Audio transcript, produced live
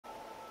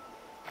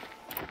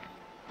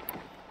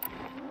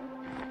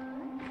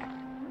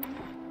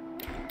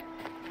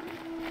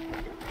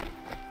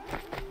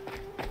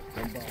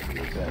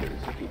Your betters,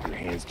 keep your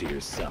hands to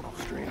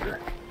yourself, stranger.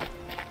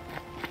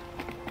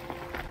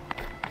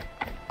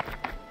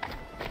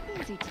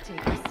 Easy to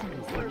take this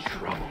seriously. What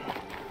trouble?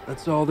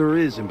 That's all there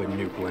is in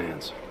Bandit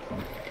lands.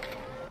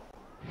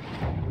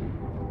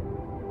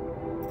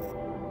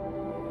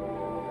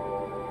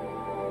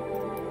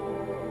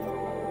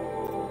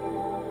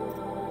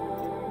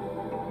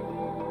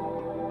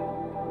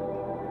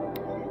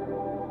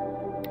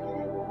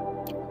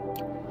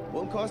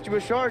 Won't cost you a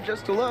shard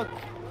just to look.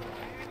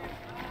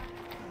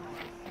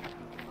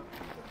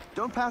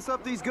 Don't pass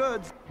up these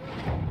goods.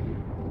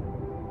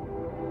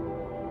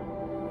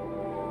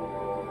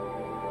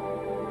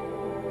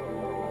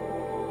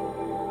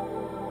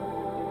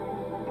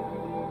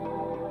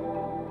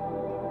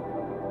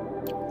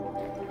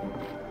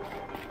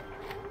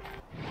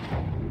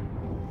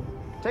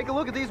 Take a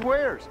look at these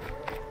wares.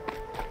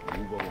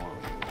 Move along.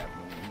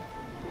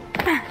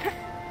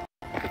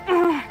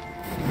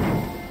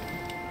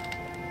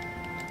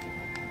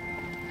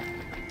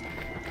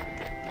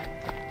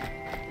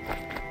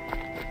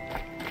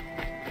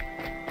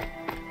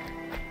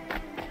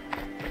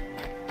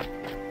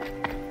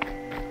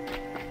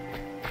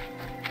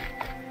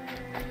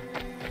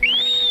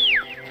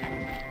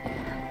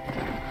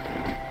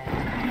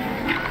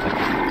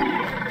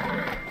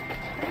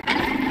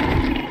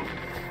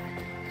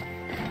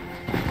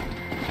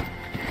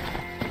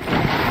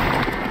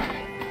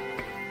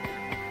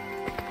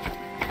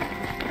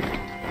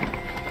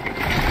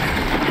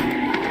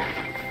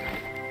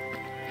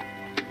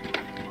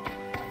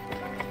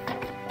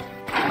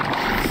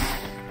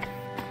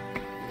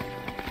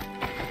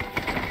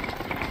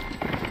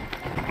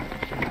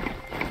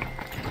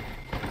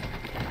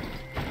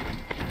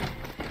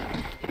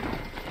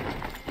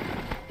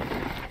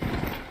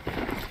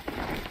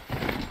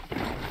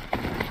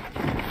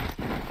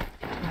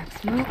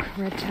 Smoke,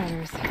 red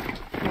tatters.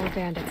 More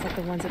bandits like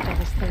the ones at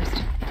Devil's Thirst.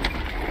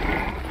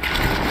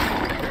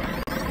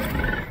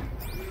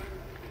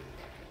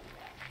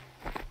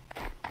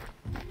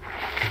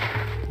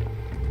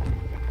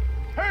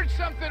 Heard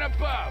something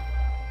above!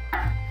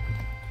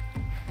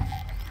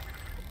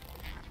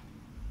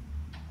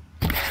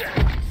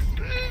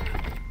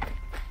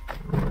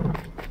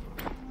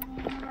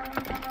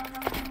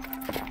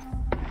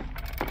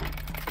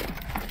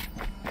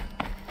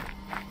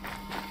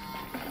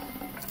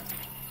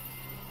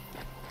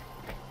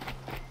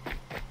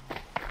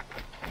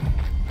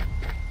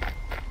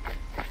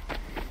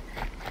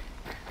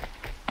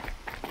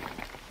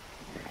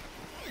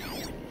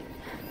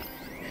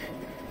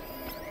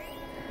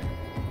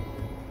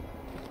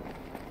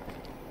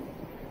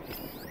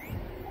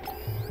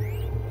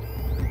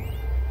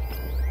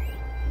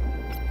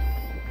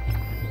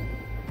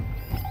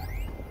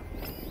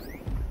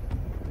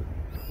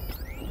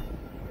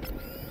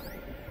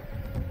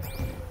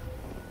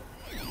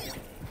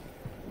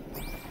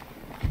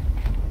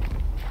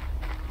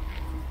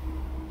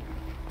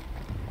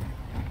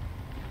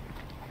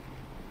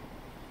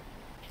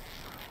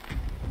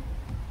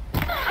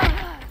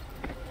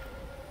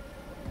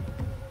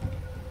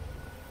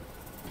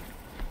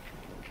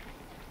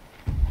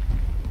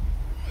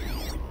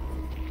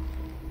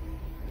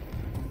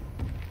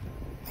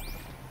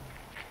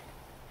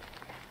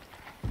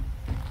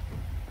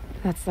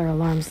 That's their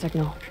alarm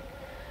signal.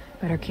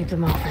 Better keep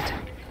them off it.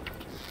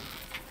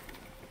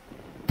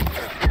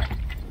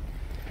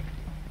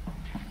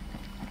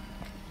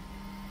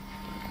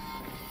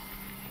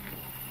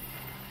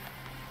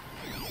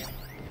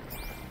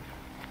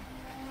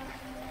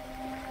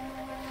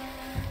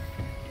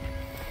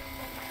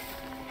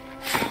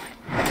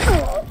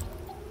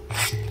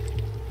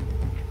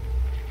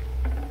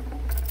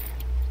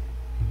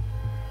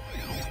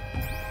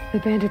 The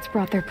bandits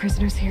brought their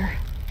prisoners here.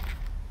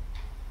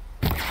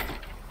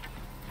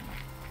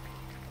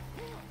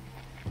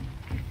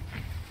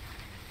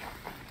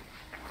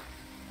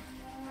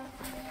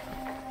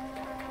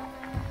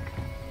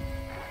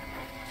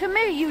 To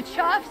me, you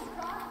chuffs!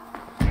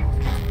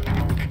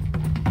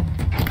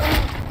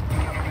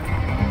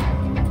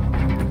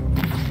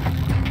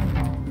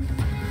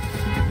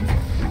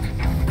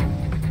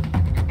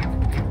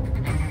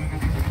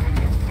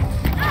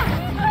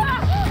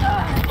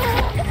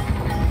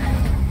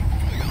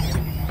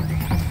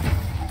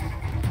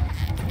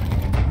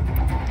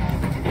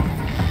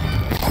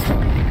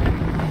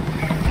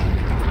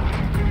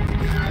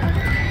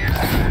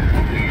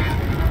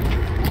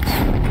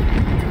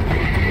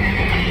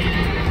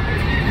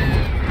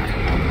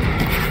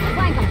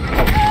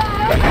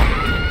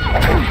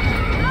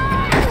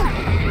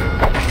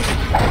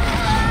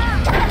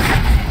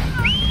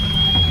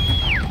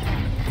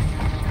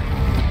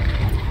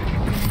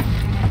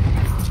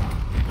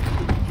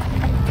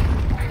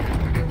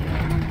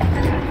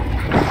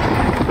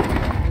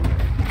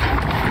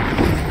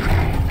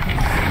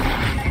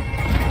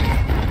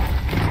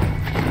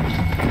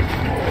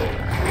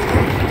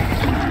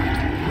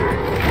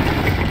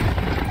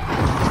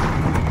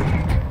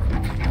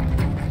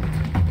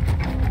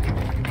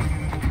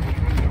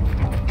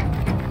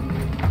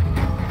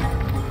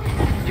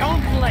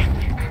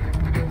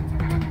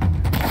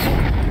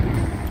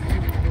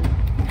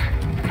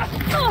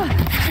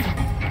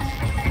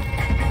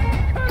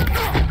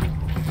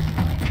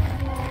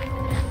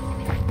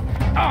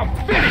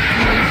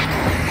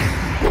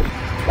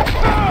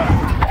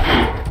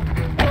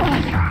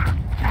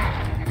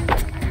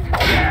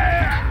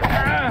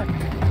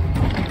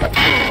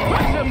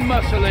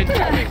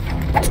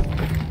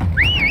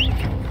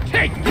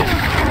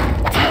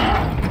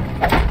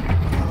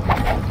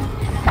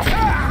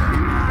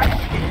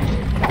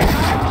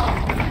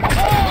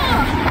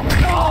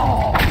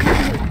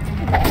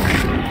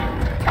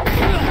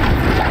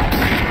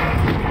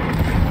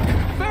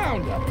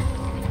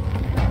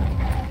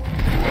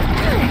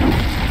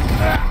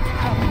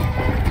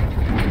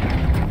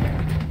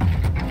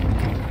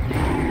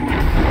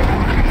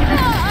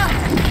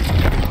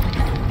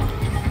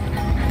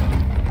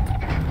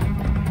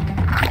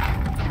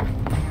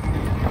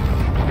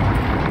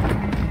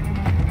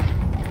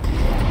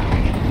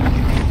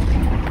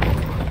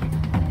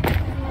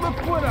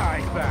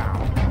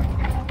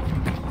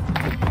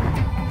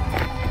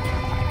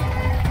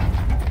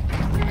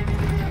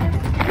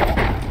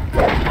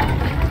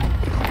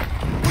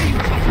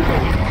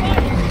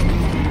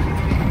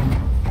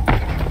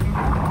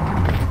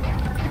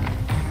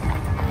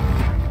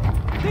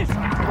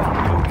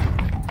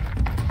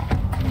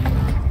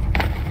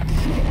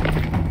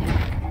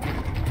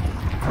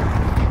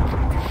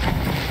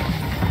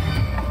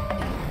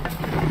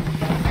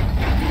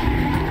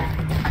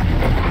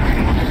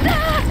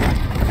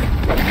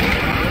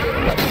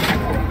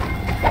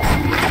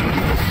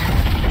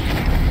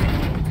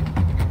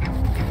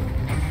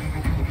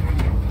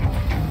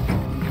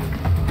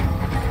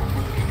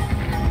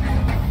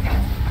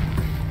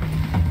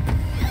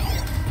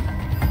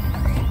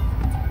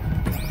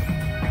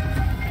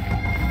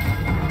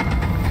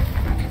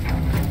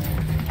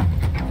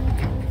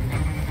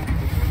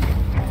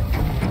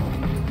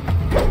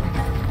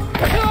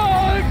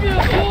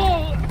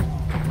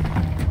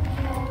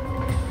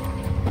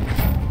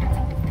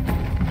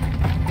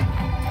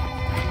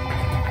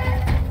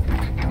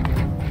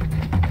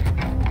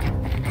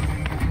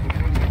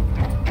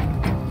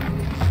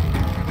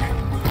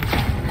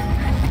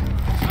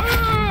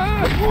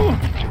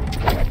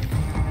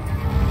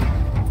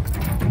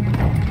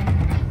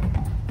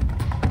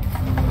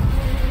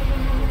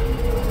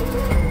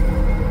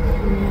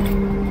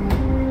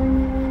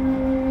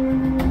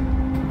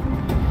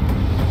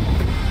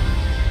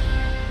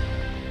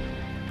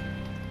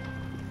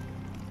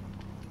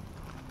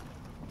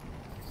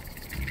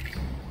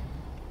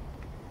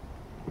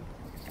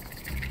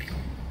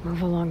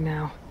 Move along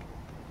now.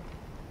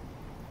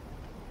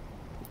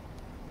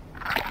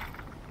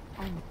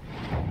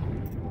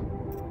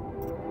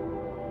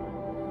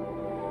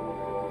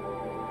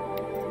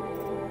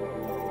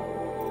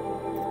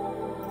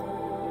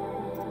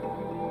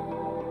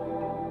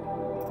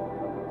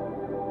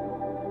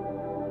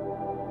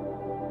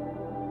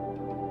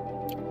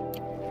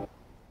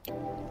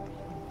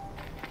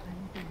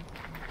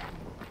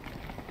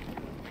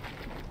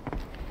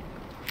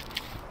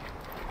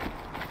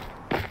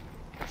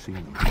 Seen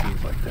them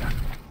machines like that.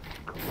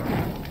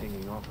 Corrupt,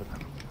 hanging off of them.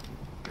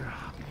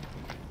 Ugh,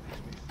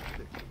 makes me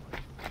sick.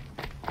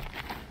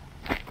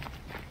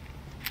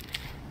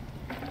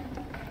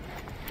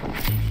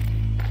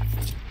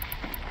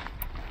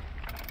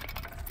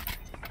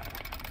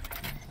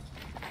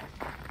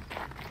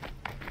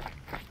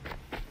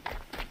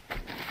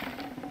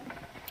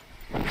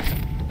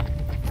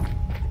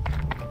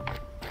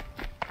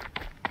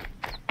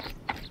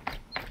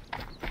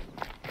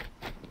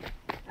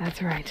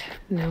 That's right.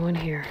 No one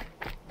here.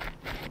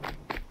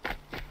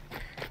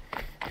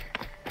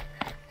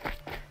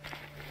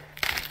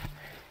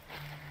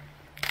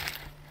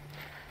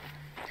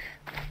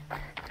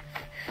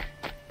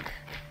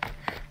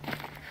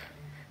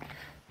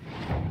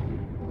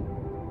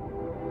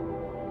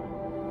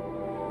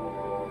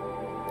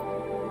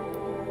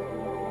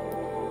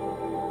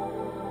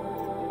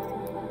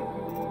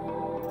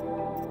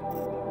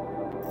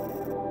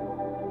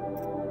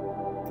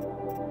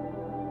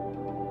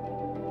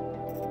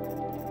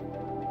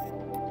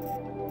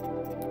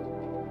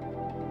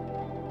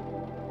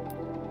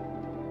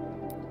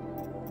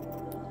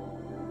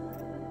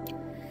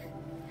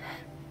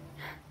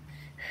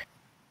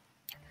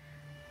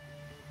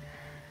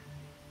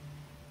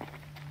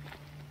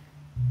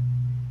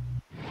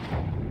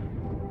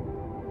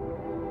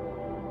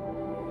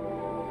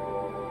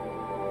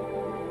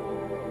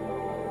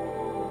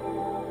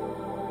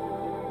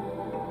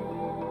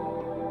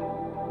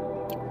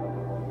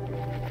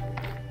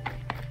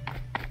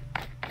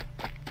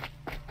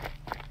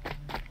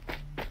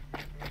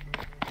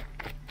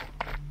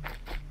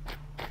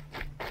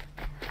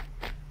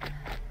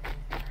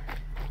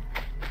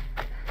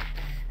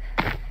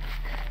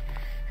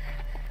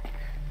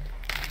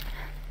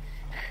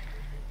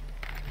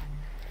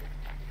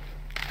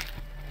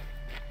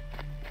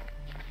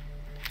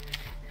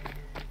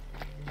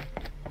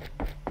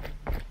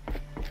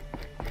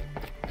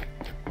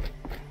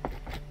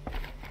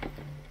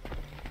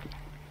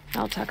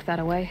 I'll tuck that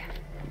away.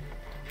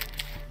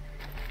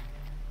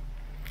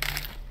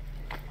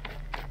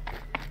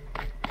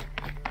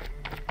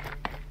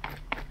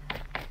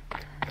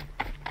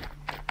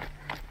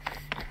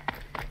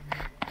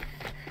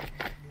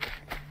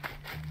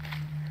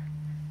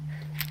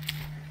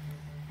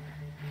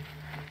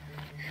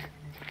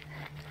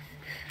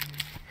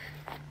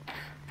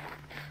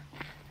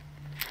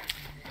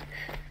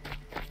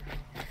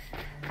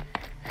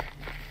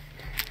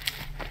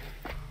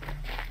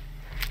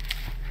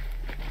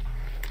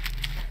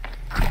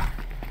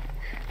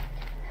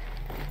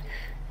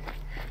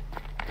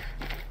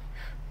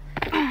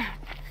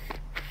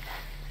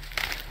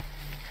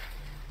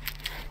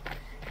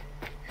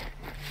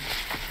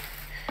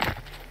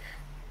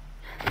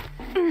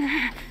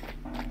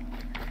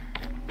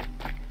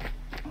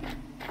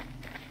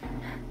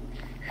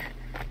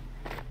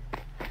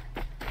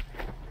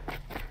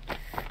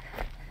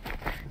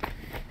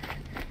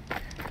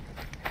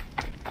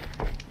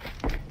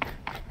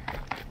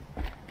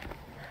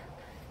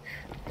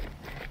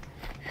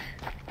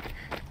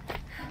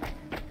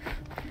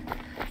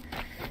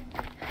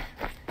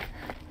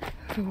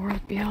 The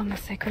world beyond the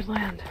sacred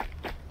land.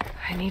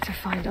 I need to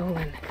find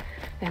Olin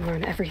and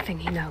learn everything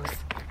he knows.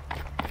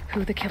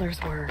 Who the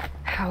killers were,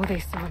 how they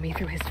saw me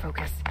through his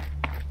focus,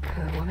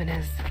 who the woman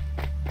is,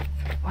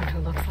 the one who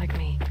looks like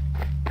me,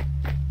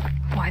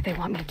 why they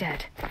want me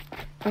dead.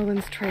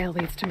 Olin's trail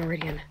leads to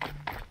Meridian.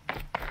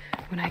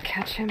 When I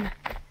catch him,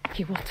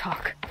 he will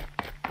talk.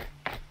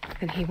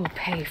 And he will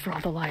pay for all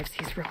the lives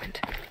he's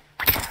ruined.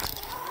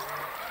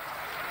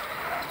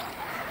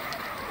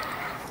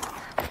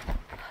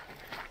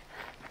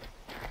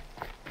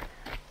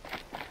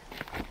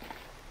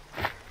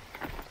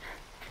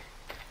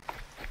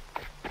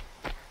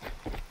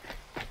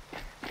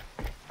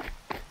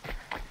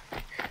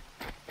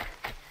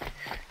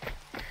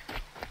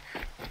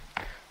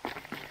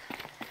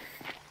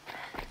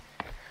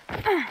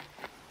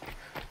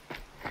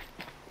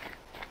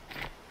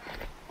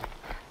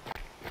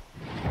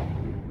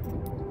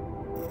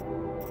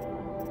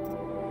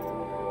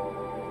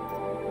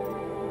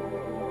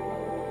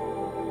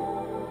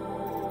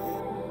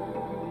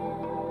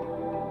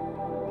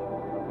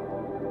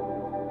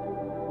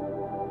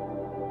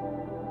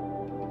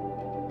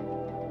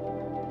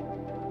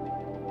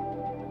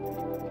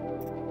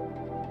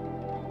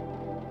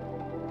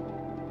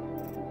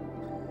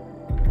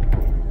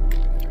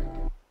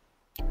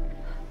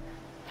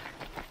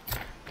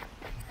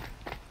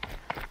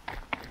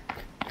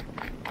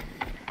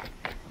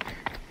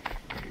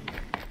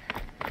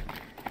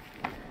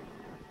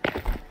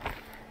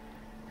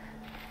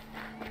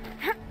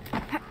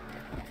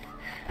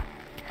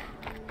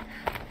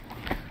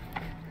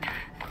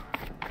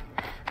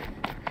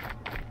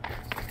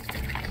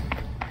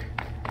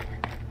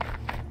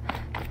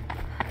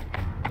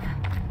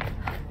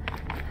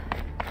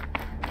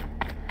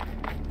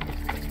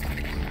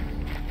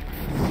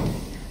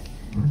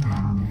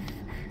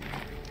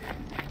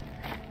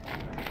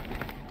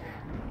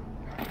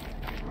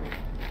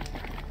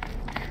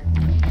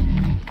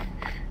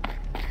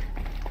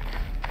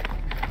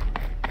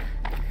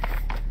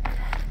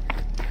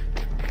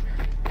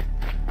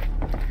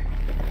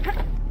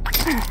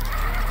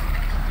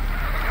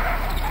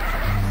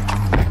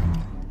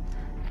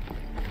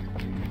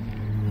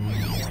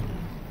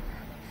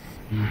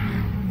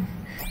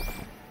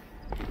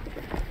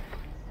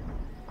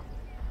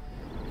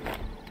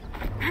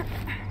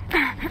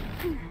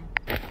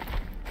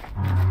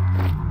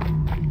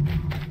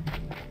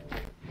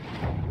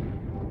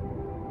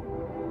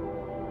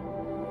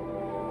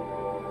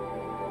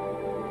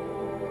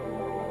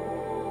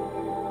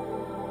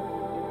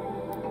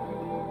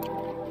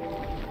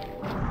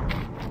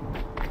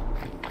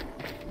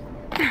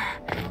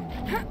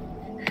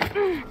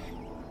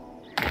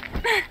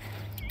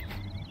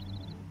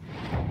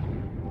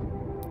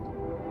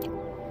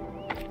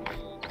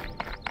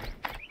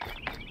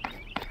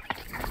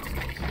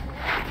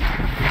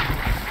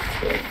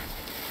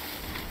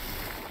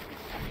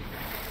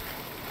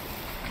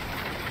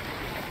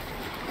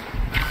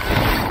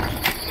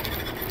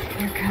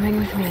 coming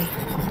with me.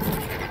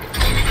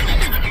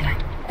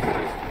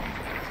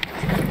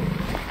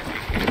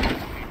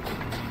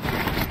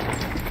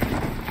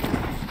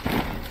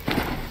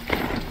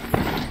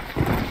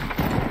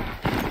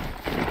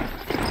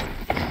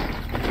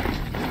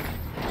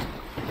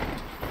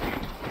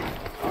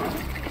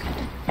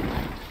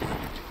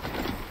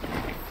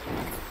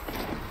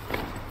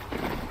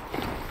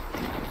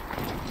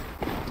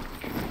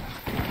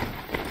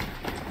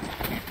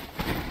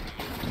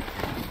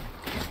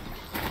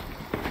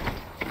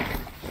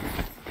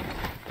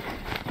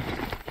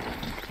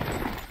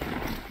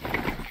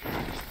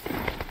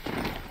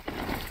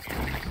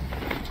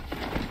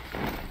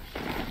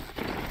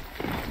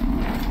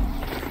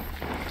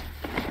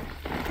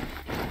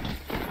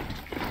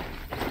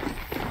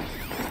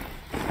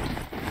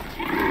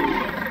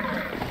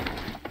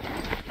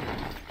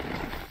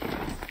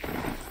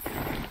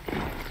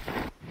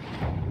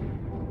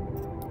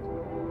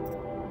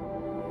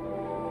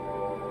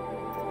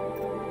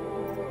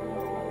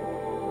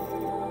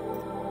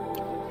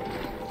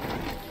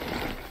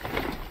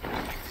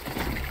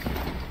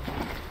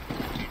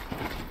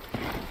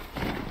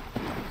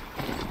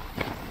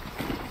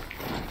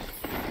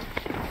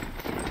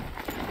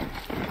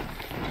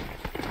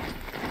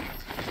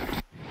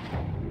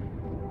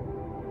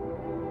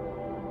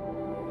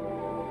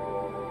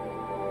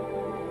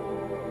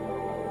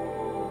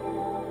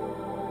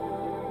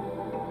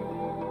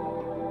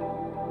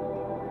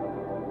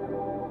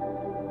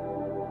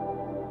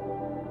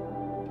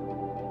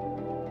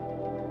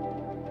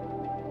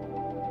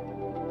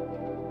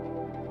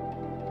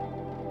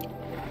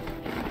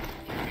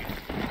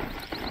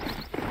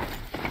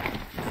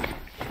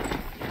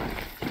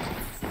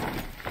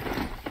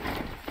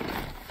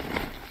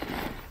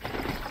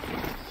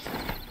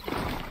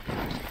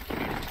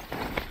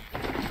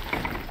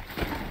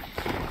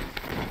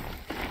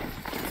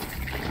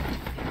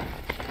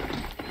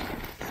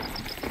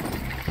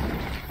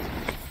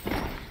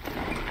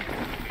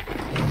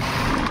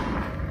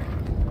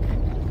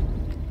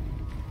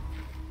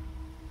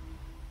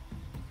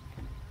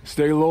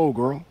 Stay low,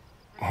 girl,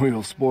 or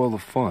you'll spoil the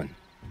fun.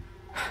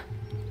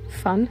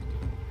 Fun?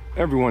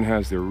 Everyone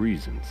has their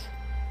reasons.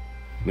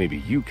 Maybe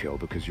you kill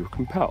because you're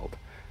compelled.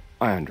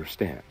 I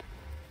understand.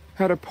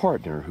 Had a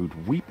partner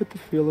who'd weep at the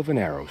feel of an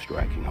arrow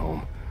striking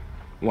home.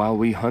 While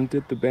we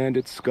hunted the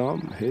bandit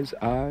scum, his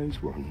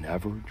eyes were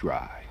never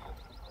dry.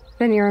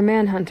 Then you're a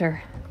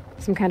manhunter.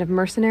 Some kind of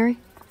mercenary?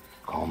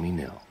 Call me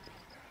Nil.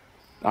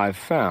 I've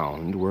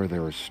found where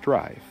there is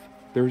strife,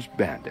 there's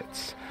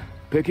bandits,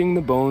 picking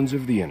the bones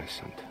of the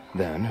innocent,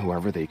 then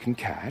whoever they can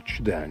catch,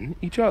 then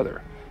each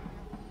other.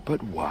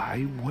 But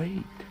why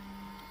wait?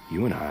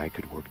 You and I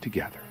could work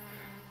together.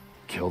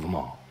 Kill them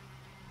all.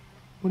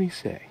 What do you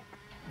say?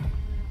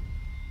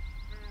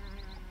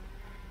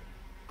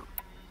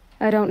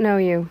 I don't know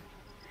you,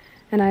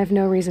 and I have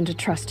no reason to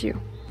trust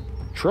you.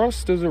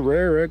 Trust is a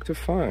rare egg to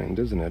find,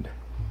 isn't it?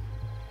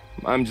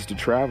 I'm just a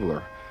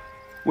traveler,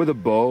 with a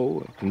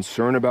bow, a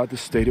concern about the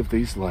state of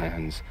these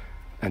lands,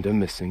 and a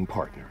missing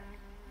partner.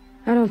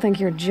 I don't think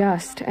you're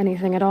just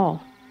anything at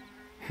all.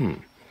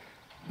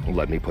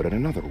 Let me put it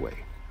another way.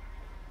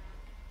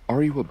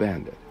 Are you a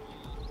bandit?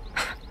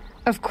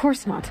 Of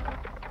course not.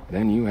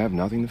 Then you have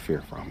nothing to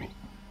fear from me.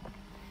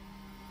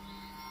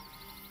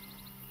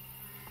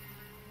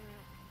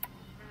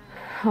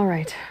 All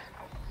right.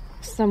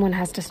 Someone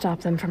has to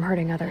stop them from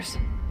hurting others.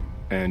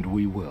 And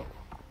we will.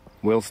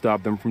 We'll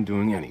stop them from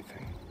doing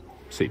anything.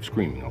 Save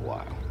screaming a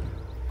while.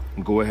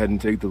 Go ahead and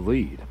take the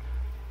lead.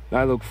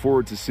 I look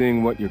forward to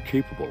seeing what you're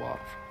capable of.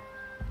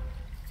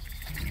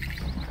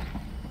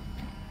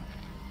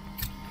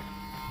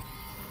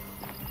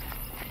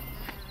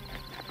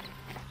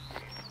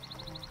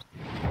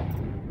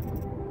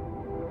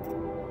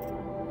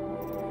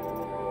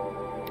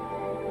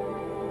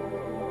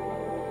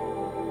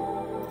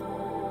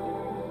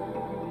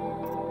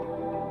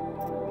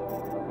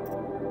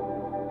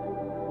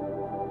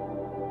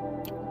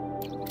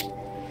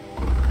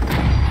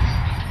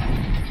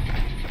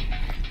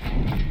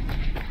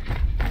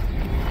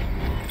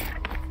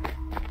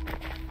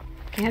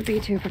 Can't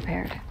be too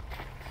prepared.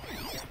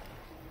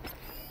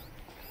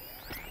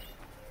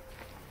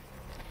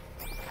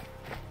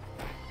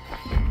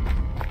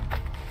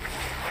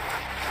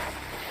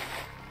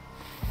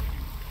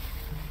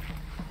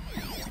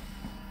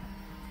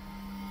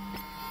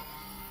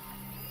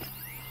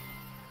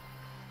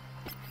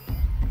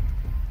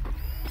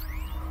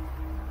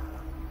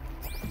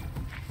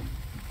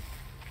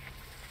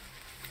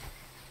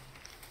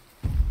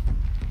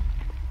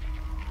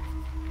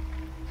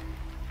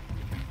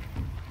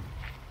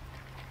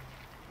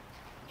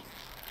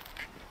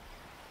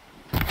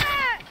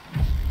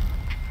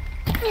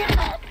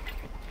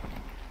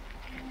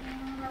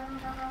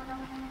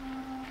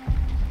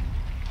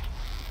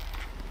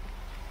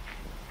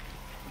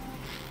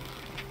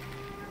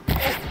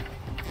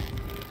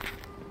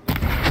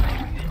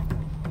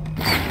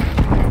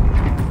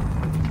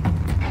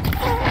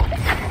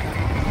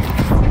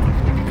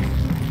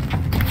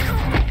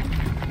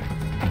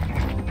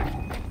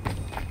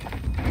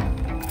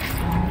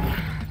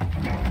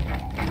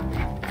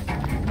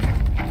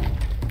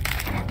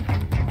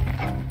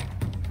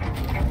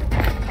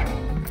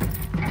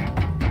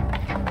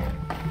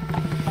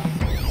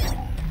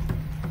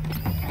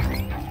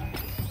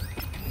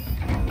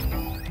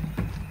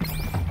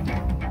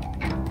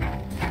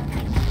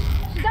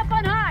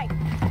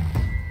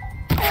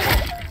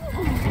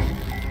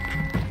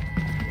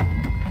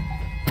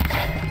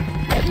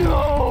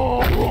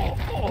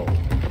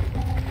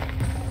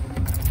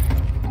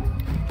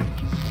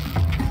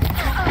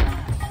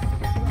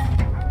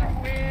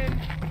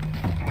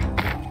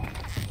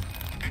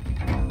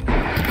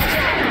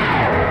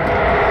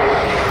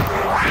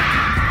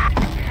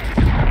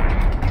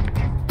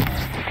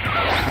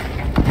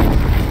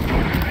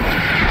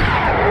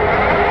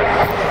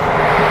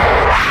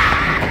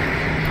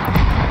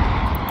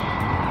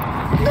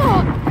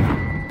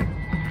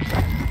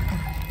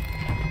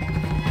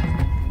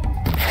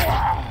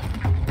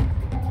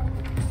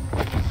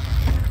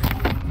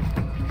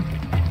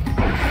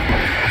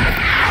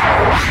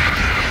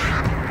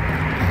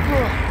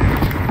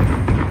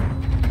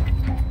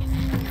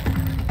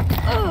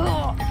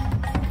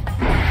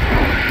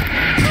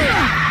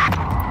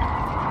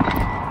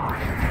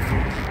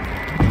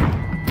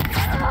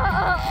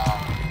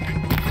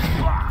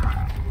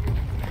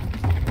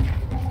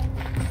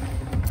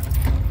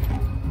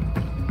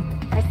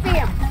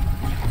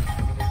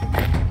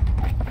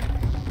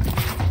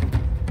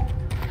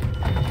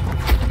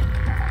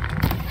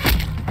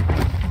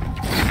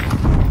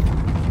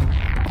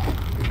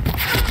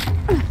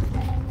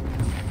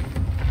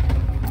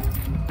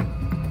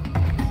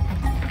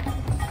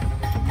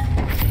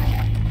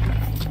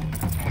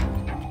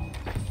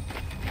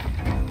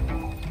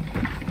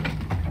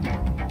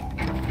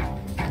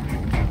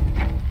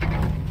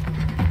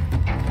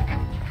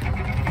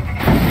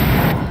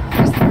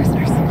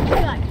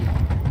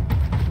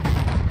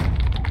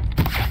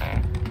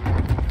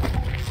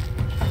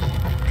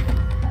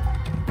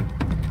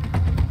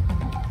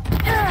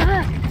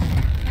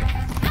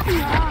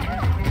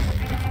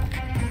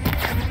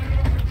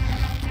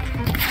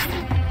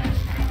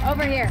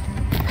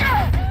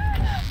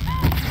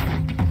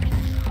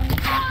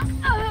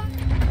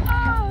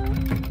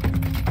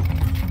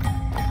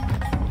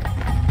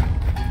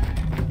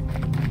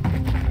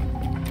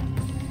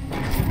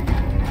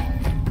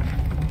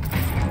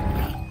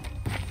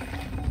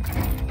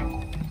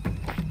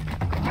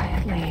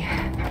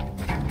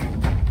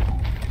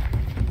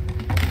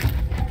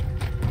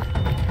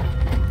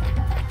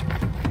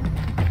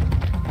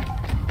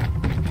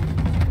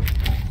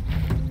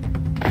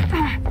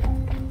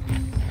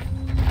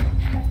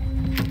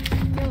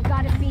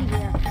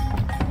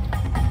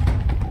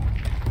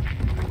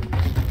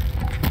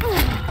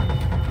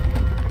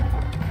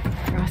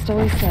 Just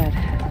always said,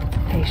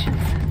 patience.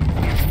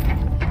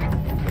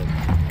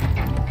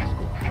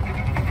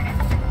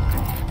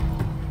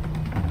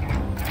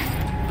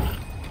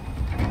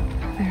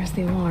 There's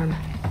the alarm.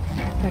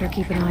 Better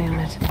keep an eye on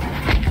it.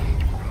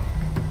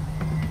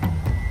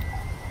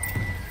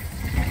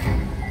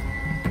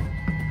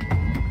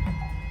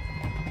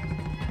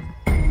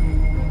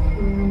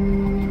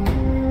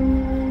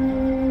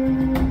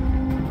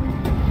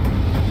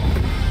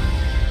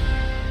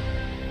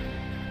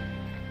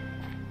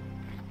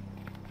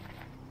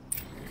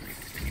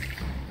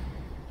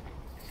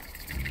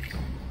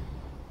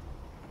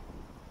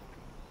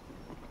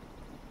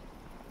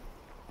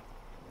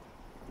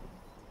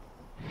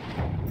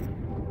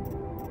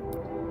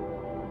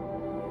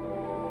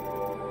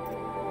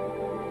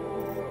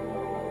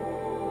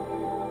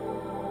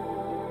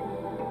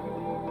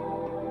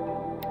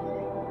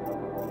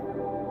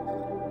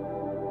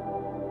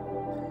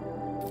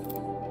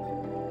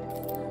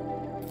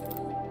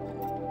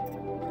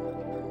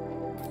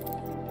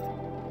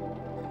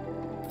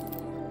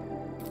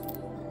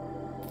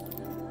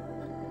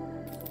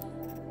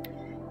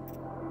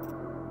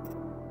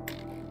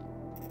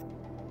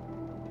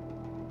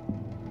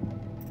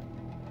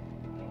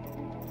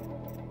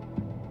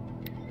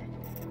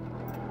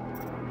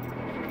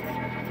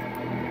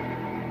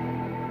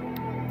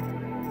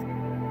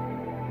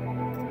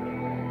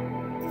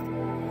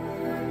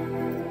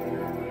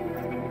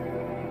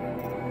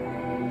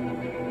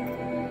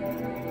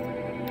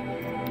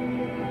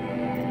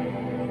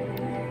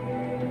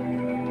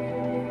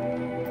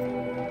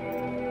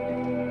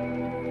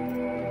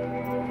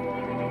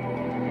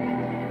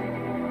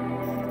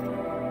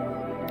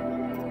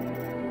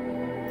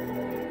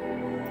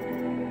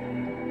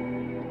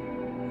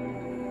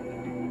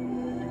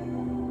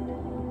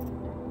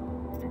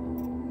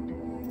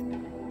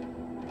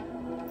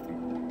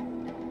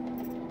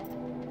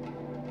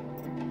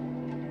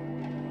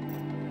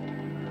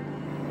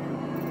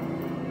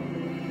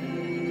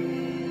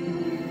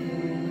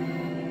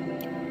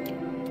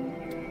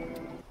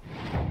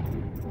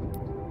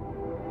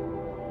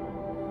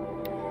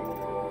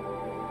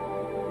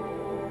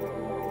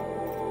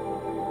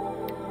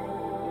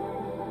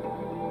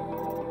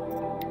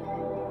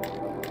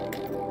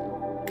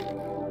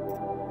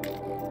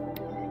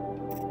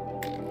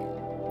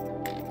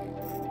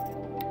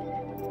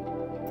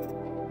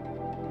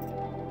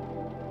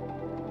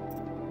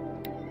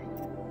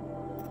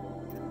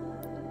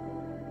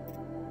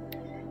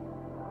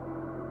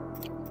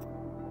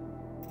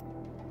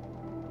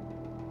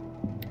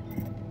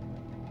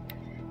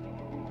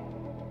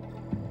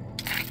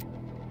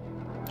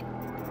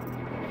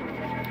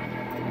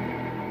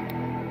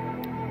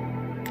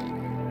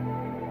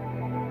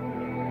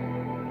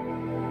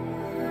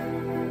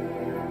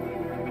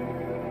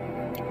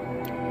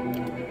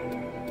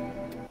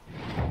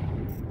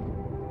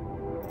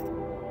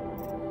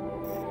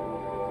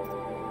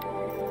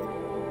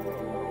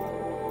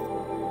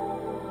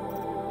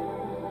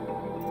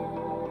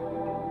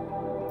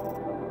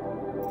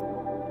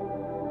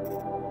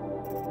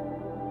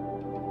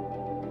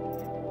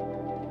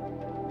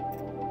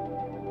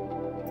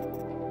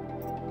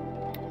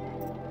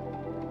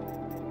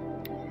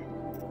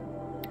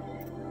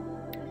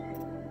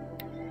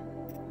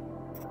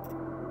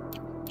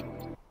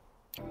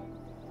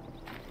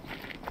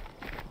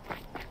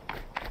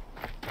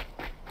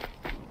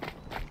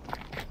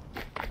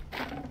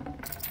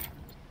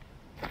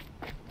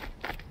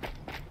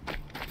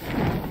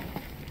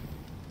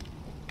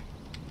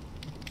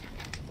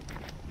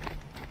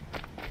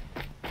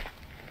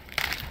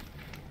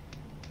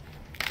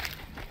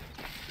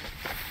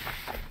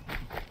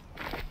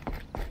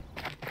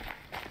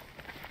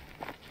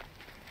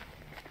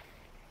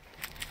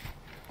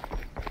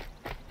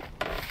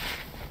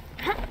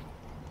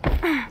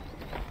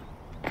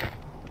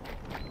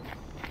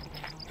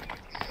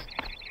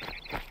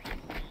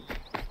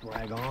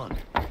 Drag on.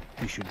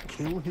 He should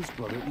kill his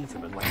brother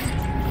Ethan and let his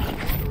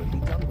brother and be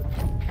done with it.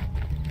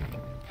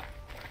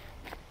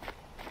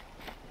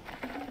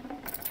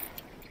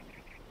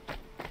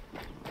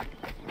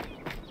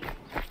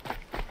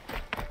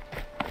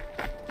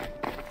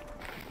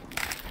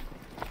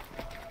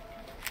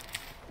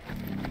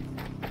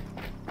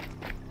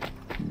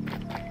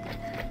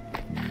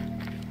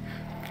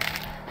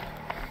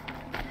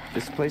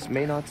 This place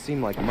may not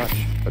seem like much,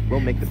 but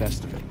we'll make the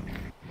best of it.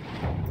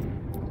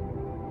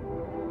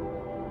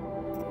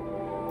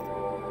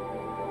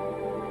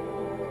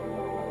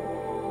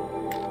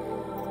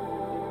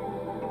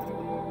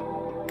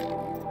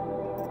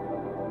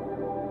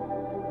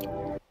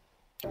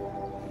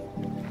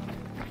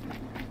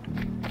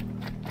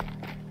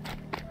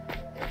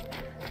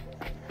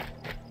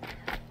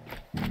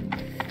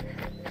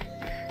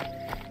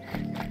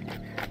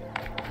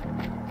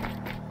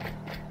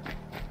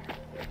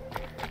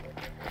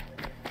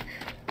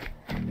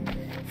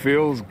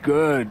 Feels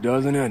good,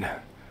 doesn't it?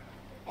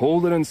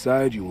 Hold it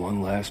inside you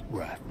one last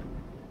breath,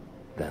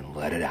 then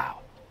let it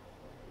out.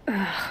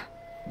 Ugh.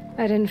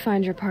 I didn't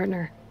find your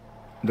partner.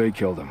 They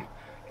killed him.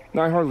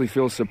 I hardly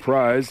feel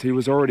surprised. He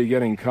was already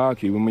getting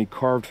cocky when we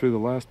carved through the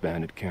last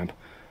bandit camp.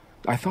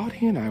 I thought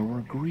he and I were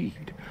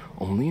agreed.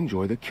 Only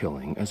enjoy the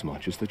killing as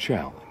much as the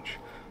challenge.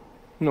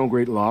 No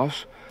great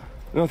loss.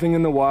 Nothing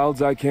in the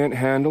wilds I can't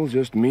handle,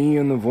 just me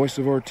and the voice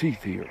of our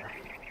teeth here.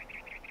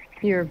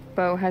 Your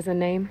bow has a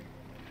name?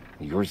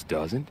 Yours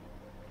doesn't?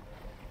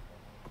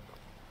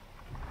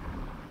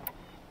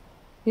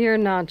 You're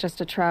not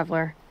just a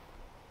traveler.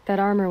 That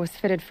armor was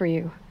fitted for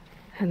you,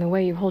 and the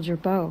way you hold your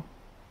bow.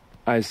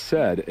 I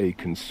said a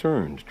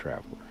concerned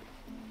traveler.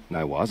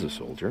 I was a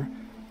soldier,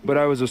 but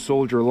I was a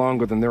soldier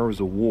longer than there was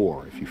a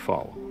war, if you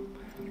follow.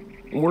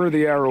 Where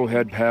the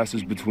arrowhead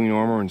passes between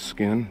armor and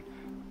skin,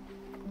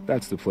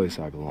 that's the place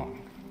I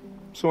belong.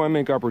 So I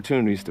make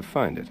opportunities to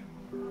find it.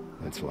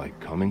 It's like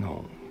coming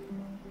home.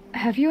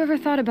 Have you ever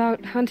thought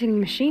about hunting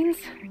machines?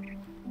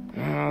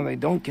 They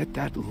don't get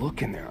that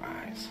look in their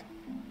eyes.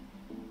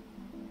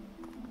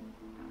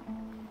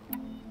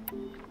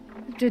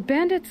 Did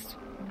bandits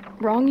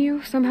wrong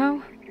you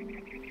somehow?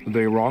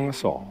 They wrong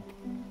us all.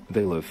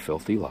 They live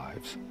filthy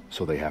lives,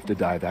 so they have to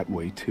die that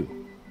way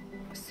too.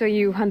 So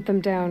you hunt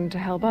them down to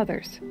help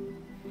others?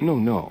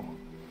 No.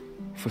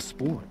 For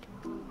sport.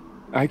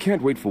 I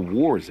can't wait for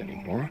wars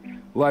anymore.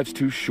 Life's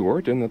too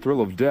short and the thrill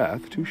of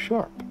death too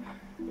sharp.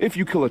 If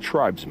you kill a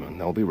tribesman,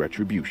 there'll be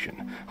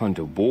retribution. Hunt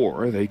a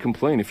boar, they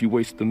complain if you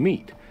waste the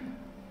meat.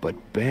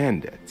 But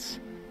bandits,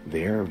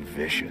 they're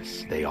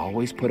vicious. They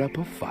always put up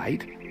a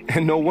fight,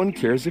 and no one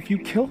cares if you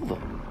kill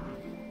them.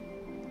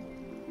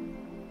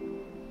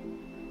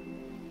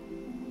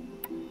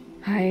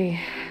 I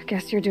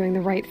guess you're doing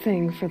the right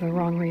thing for the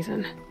wrong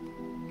reason.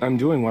 I'm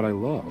doing what I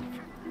love.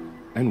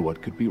 And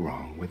what could be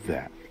wrong with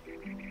that?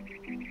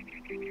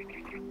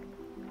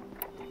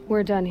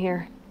 We're done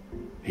here.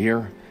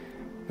 Here?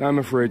 I'm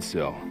afraid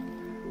so.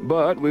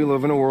 But we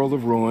live in a world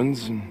of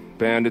ruins, and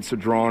bandits are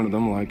drawn to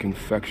them like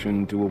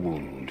infection to a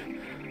wound.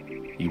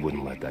 You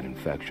wouldn't let that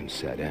infection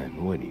set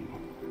in, would you?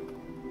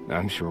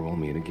 I'm sure we'll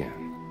meet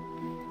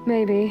again.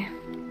 Maybe.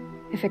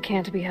 If it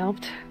can't be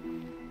helped.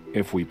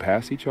 If we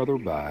pass each other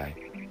by,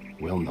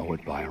 we'll know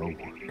it by our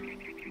work.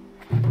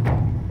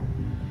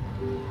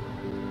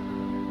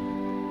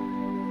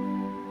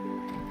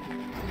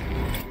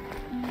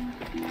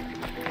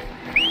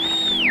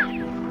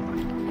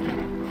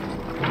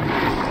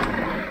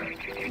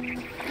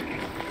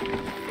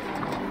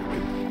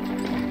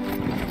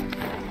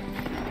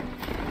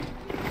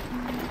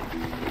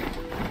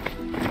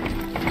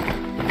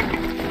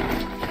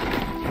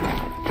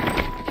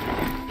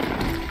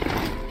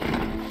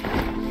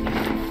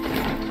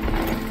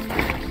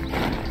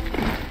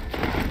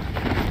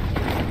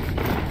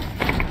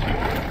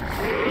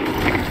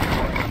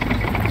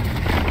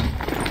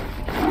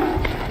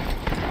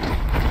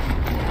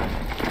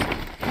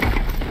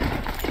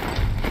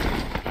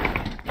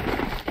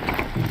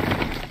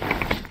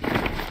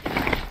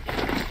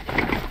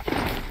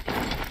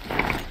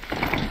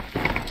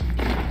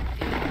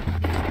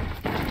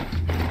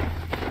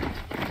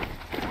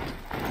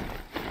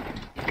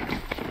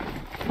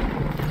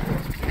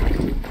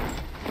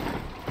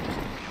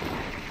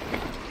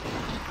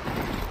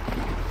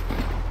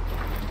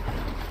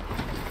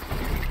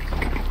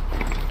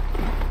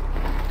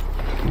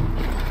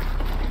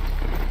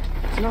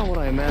 Not what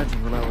I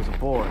imagined when I was a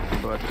boy,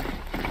 but...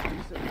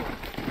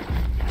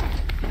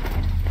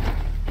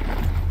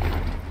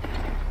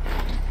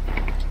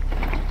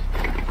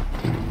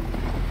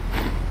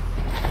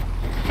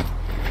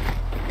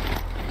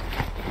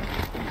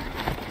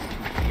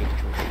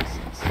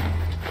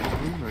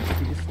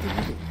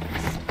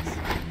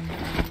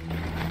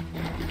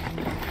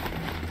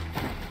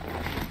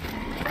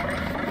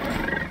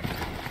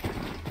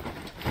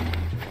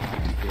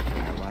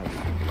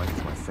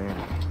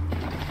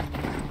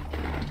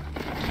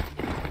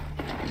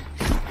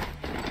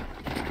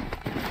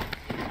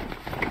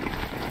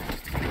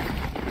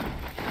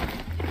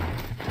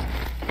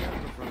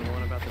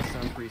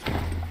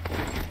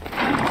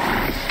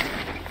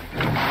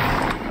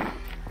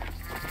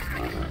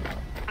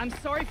 I'm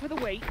sorry for the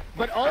wait,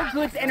 but all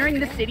goods entering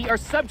the city are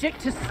subject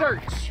to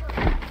search.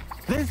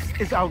 This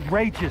is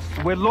outrageous.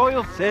 We're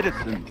loyal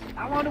citizens.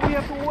 How long do we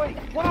have to wait?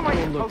 What am I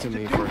Don't look supposed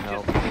to me do? for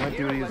help. My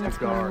duty is to What's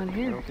going guard. on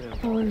here?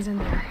 Owen's in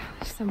there,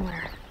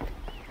 somewhere.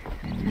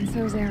 And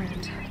so's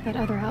Erend, that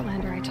other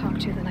Outlander I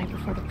talked to the night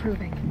before the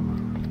proving.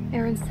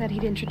 Erend said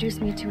he'd introduce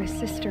me to his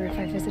sister if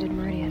I visited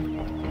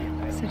Meridian.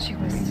 Said she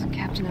was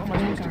captain of the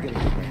Vanguard.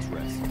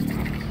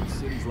 The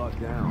city's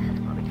locked down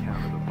on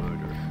account of the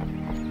murder.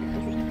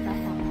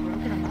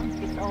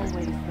 It's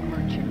always the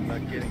merchants.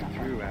 Not getting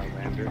through,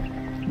 Outlander.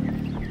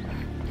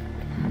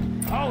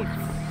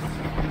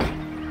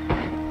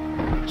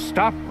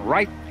 Stop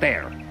right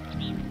there.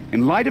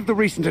 In light of the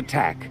recent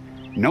attack,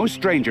 no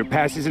stranger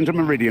passes into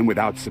Meridian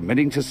without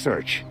submitting to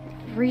search.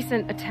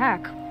 Recent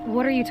attack?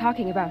 What are you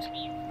talking about?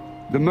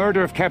 The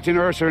murder of Captain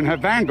Ursa and her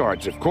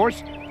vanguards, of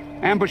course.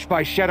 Ambushed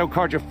by Shadow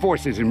Carja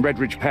forces in Red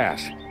Ridge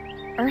Pass.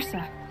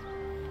 Ursa?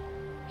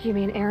 You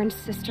mean Erend's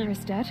sister is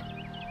dead?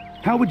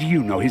 How would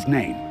you know his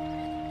name?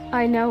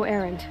 I know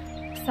Erend.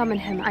 Summon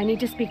him. I need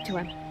to speak to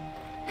him.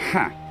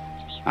 Ha!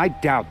 I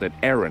doubt that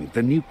Aaron,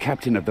 the new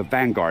captain of the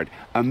Vanguard,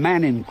 a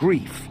man in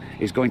grief,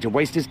 is going to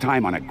waste his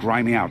time on a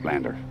grimy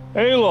outlander.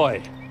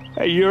 Aloy!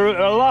 Hey, you're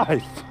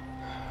alive!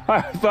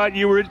 I thought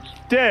you were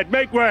dead.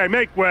 Make way,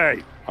 make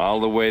way! All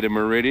the way to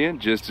Meridian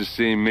just to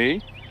see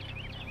me?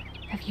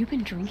 Have you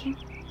been drinking?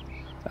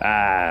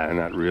 Ah,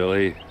 not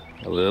really.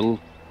 A little.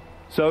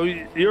 So,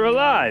 you're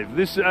alive.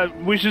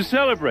 We should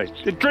celebrate.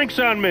 The drink's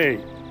on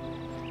me.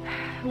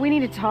 We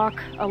need to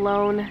talk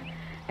alone,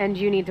 and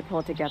you need to pull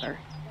it together.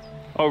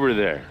 Over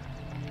there.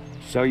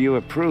 So you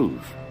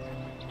approve?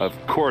 Of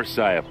course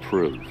I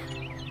approve.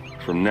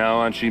 From now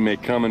on, she may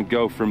come and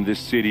go from this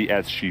city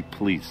as she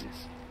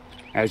pleases.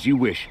 As you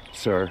wish,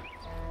 sir.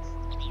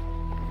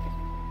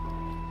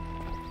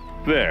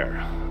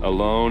 There.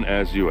 Alone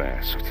as you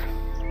asked.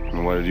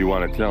 And what did you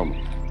want to tell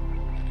me?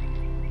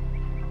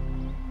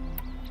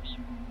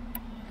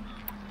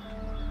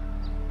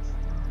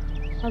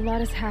 A lot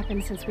has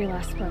happened since we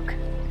last spoke.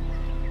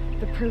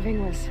 The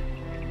Proving was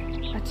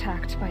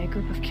attacked by a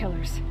group of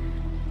killers.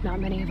 Not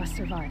many of us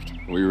survived.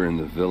 We were in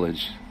the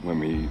village when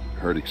we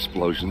heard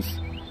explosions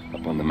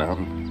up on the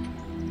mountain.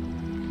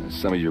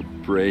 Some of your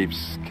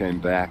braves came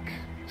back,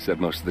 said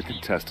most of the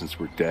contestants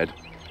were dead.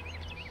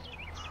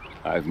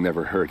 I've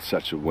never heard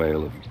such a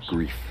wail of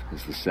grief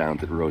as the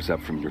sound that rose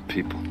up from your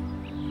people.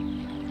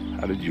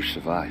 How did you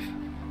survive?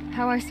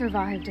 How I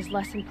survived is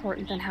less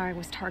important than how I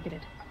was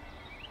targeted.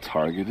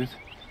 Targeted?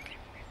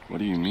 What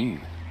do you mean?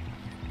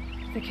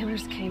 The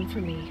killers came for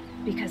me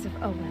because of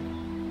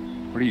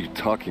Olin. What are you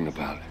talking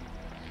about?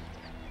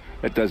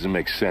 That doesn't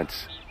make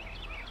sense.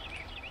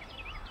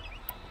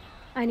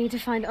 I need to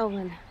find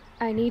Olin.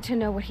 I need to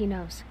know what he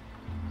knows.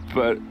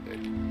 But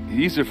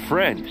he's a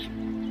friend.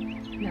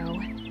 No,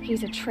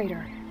 he's a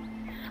traitor.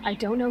 I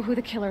don't know who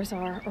the killers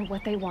are or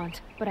what they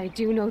want, but I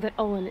do know that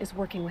Olin is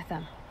working with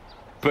them.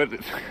 But,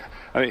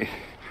 I mean,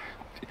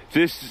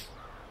 this...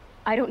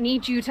 I don't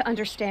need you to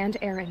understand,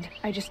 Aaron.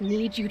 I just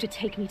need you to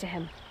take me to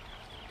him.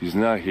 He's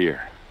not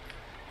here.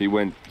 He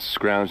went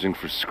scrounging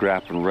for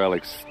scrap and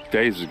relics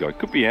days ago. It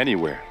could be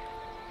anywhere.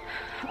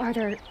 Are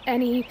there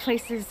any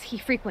places he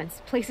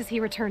frequents, places he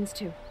returns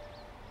to?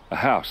 A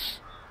house.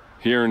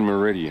 Here in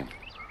Meridian.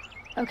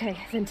 Okay,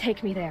 then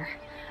take me there.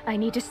 I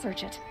need to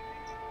search it.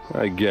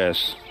 I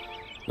guess.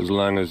 As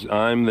long as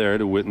I'm there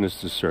to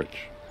witness the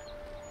search.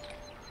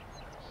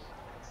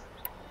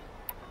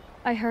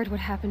 I heard what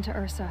happened to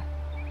Ursa.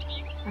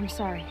 I'm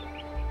sorry.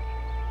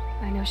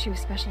 I know she was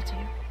special to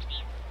you.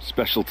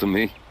 Special to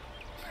me?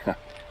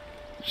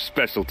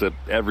 Special to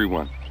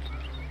everyone.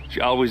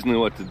 She always knew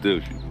what to do.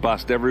 She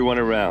bossed everyone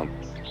around.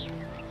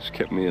 She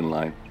kept me in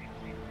line.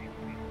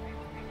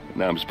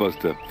 Now I'm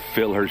supposed to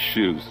fill her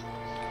shoes.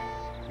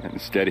 And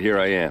instead, here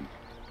I am,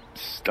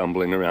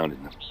 stumbling around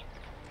in them.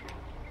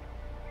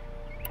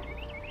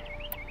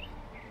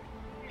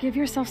 Give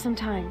yourself some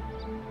time.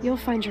 You'll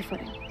find your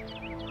footing.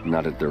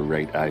 Not at the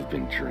rate I've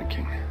been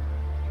drinking.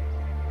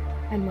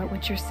 And what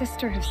would your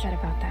sister have said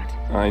about that?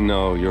 I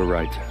know, you're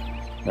right.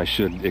 I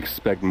should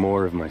expect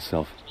more of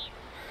myself.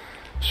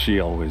 She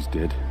always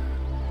did.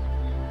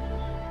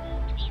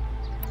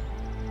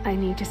 I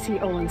need to see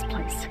Olin's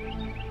place.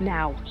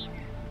 Now.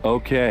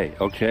 Okay.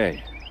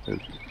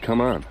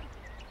 Come on.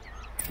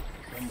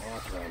 Some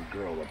off-round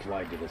girl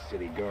applied to the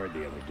city guard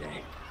the other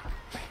day.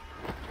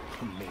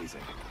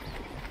 Amazing.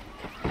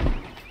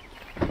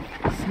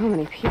 So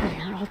many people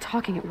here, all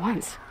talking at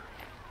once.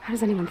 How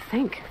does anyone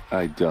think?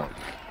 I don't.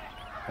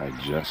 I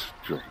just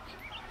drink.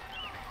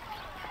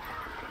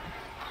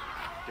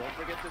 Don't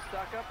forget to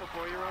stock up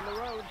before you're on the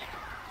road.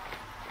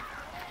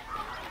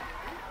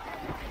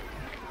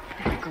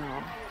 That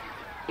girl.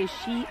 Is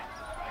she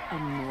a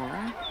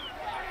Nora?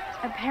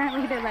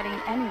 Apparently they're letting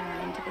anyone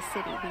into the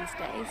city these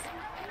days.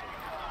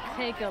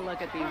 Take a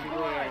look at these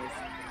wares.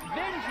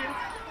 Vengeance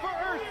for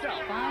Ursa!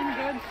 Fine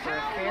goods for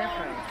a fair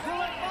price. To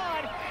let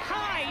Odd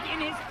hide in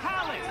his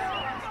palace!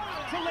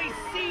 To lay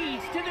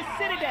siege to the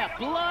citadel!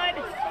 Blood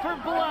for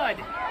blood!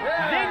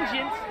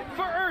 Vengeance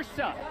for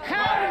Ursa!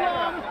 How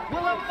long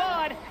will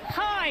Avad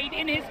hide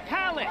in his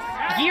palace?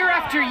 Year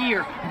after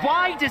year,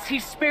 why does he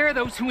spare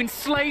those who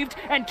enslaved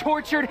and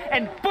tortured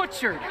and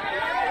butchered?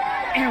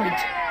 Erend,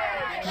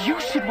 you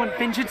should want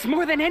vengeance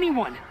more than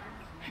anyone.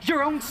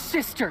 Your own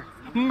sister,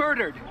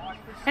 murdered,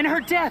 and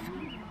her death,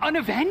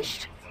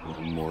 unavenged?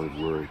 One more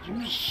word,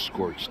 you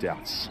scorched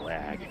out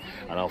slag,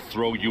 and I'll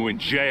throw you in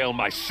jail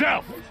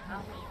myself!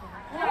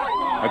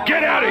 Now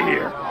get out of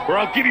here, or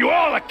I'll give you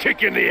all a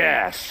kick in the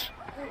ass!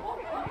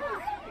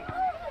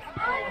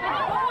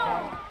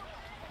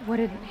 What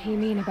did he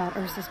mean about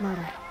Ursa's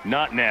murder?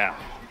 Not now.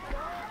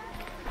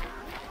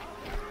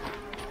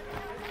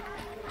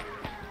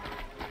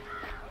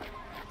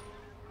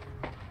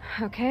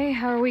 Okay,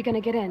 how are we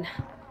gonna get in?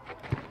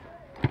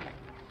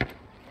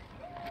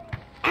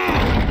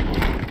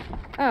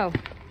 Oh,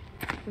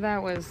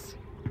 that was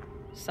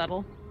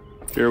subtle.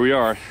 Here we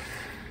are.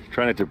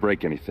 Try not to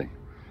break anything.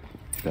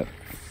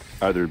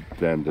 Other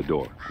than the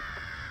door.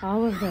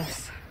 All of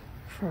this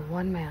for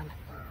one man.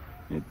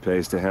 It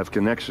pays to have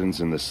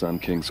connections in the Sun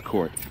King's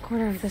court. A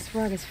corner of this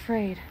rug is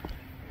frayed.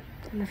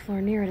 And the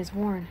floor near it is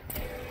worn.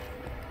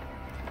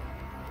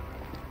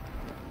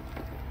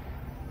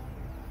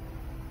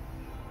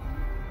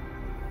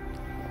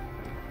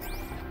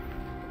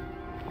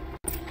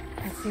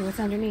 Let's see what's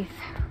underneath.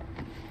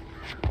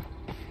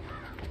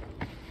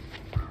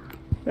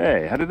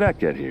 Hey, how did that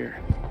get here?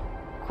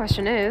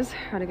 Question is,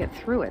 how to get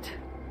through it.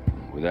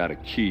 Without a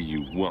key,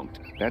 you won't.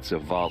 That's a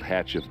vault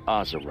hatch of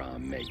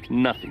Azeram make.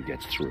 Nothing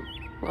gets through.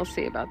 We'll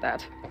see about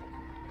that.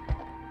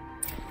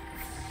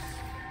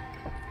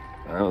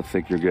 I don't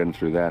think you're getting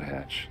through that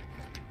hatch.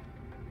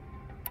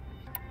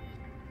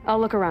 I'll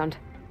look around.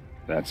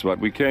 That's what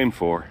we came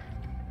for.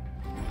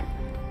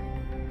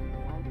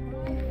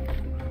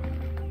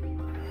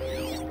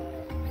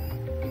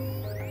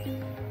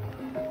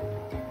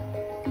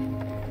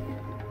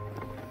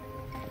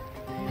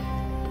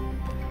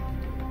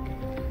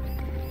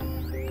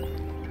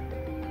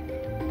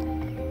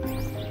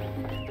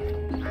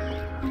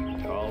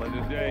 Call it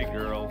a day,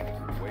 girl.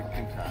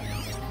 Wasting time.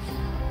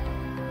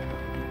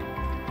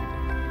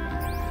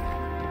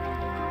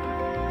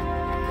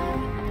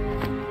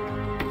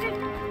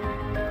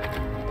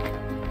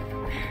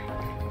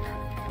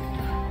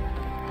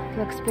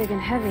 Looks big and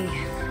heavy.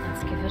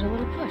 Let's give it a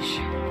little push.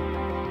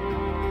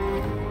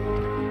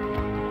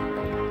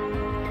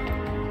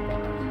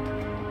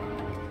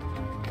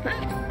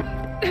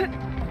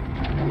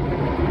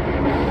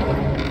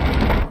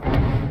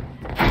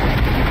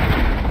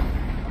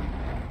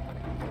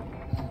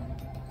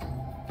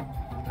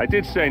 I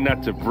did say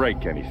not to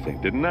break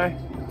anything, didn't I?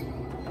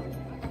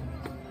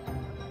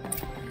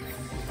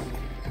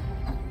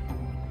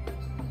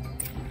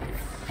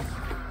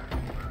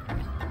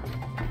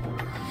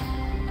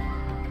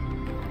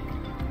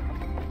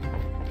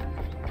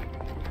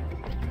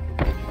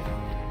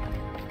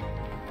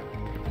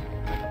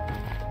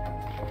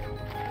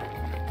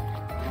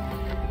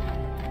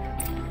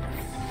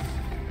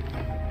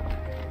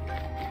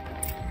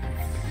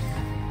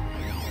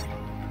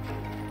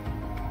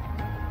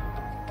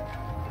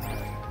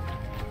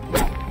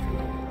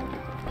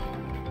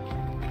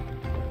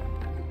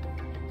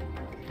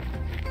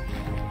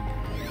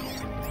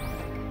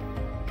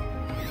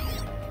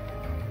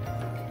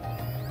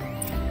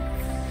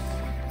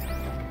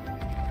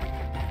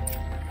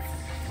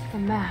 The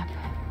map.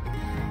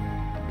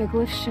 The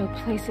glyphs show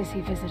places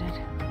he visited.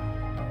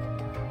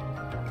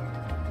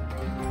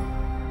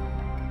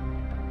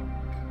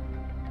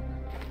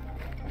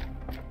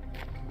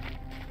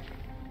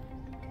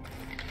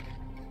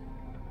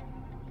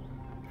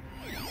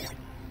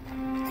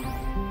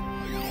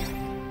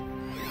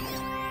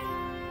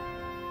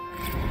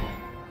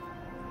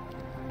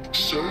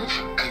 Serve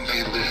and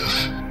they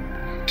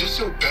live.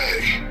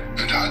 Disobey,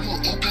 and I will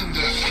open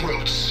their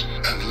throats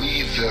and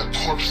leave their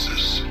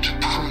corpses to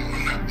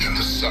prune in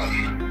the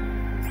sun.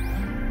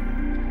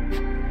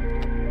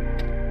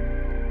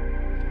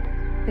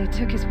 They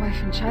took his wife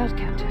and child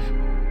captive.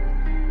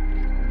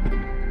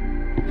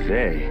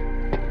 They?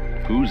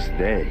 Who's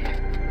they?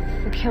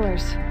 The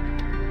killers.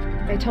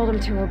 They told him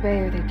to obey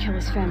or they'd kill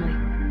his family.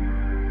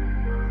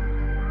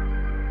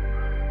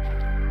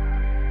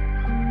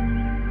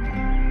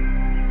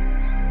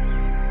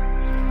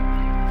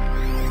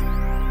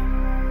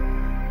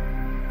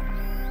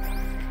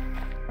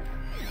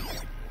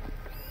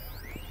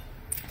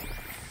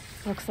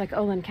 Looks like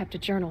Olin kept a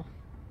journal.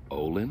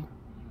 Olin?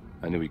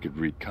 I knew he could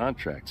read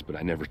contracts, but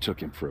I never took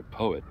him for a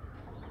poet.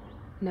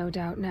 No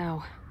doubt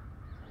now.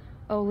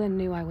 Olin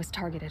knew I was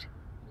targeted.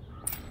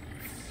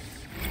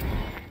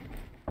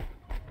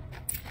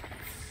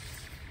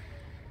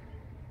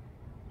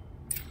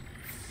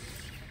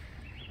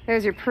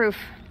 There's your proof.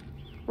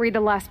 Read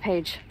the last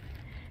page.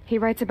 He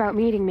writes about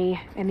meeting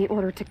me and the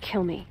order to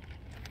kill me.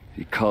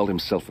 He called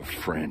himself a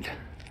friend.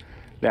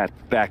 That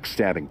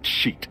backstabbing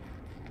cheat.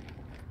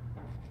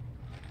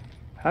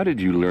 How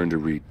did you learn to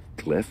read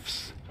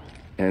glyphs?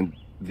 And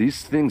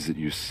these things that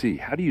you see,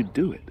 how do you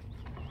do it?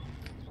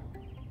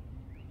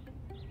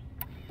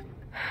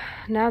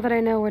 Now that I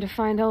know where to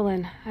find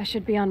Olin, I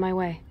should be on my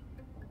way.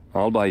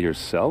 All by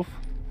yourself?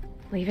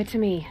 Leave it to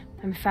me.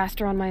 I'm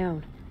faster on my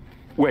own.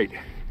 Wait.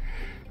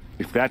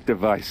 If that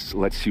device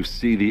lets you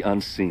see the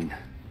unseen...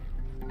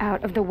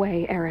 Out of the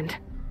way, Erend.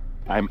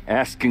 I'm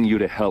asking you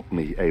to help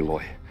me,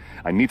 Aloy.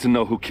 I need to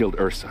know who killed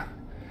Ursa.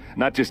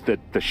 Not just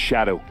the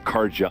Shadow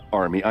Karja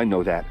army, I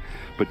know that,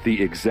 but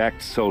the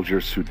exact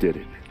soldiers who did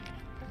it.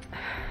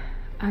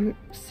 I'm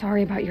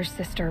sorry about your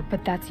sister,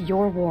 but that's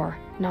your war,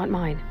 not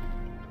mine.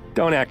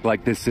 Don't act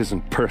like this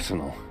isn't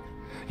personal.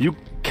 You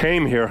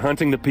came here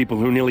hunting the people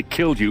who nearly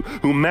killed you,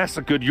 who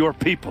massacred your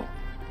people.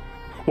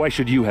 Why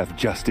should you have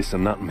justice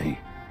and not me?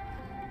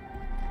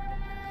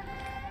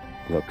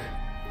 Look,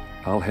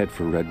 I'll head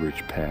for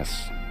Redridge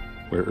Pass,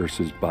 where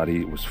Ursa's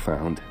body was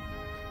found,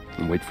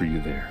 and wait for you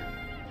there.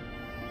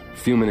 A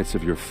few minutes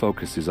of your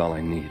focus is all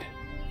I need.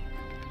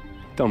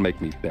 Don't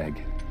make me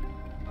beg.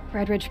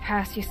 Redridge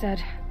Pass, you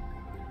said?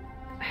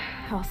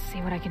 I'll see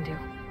what I can do.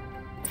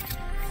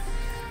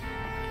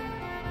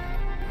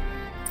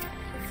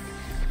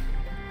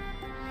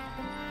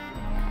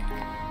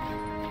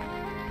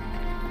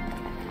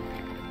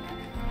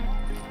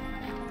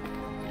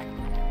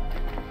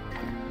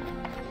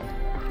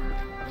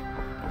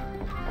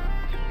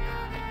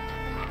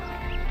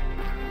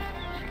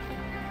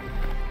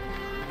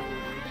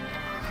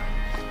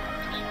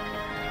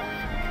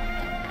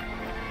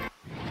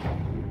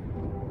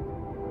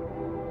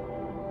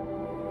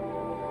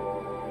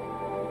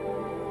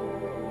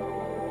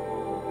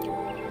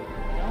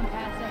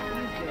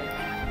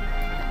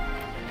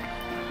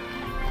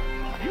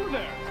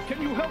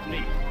 help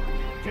me?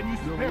 Can you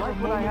spare like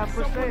a what I moment? have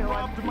for Someone sale.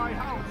 robbed my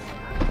house.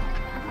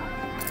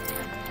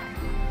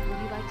 Would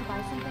you like to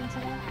buy something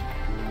today?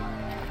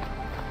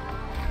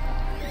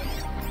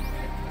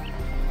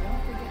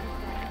 Don't forget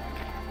to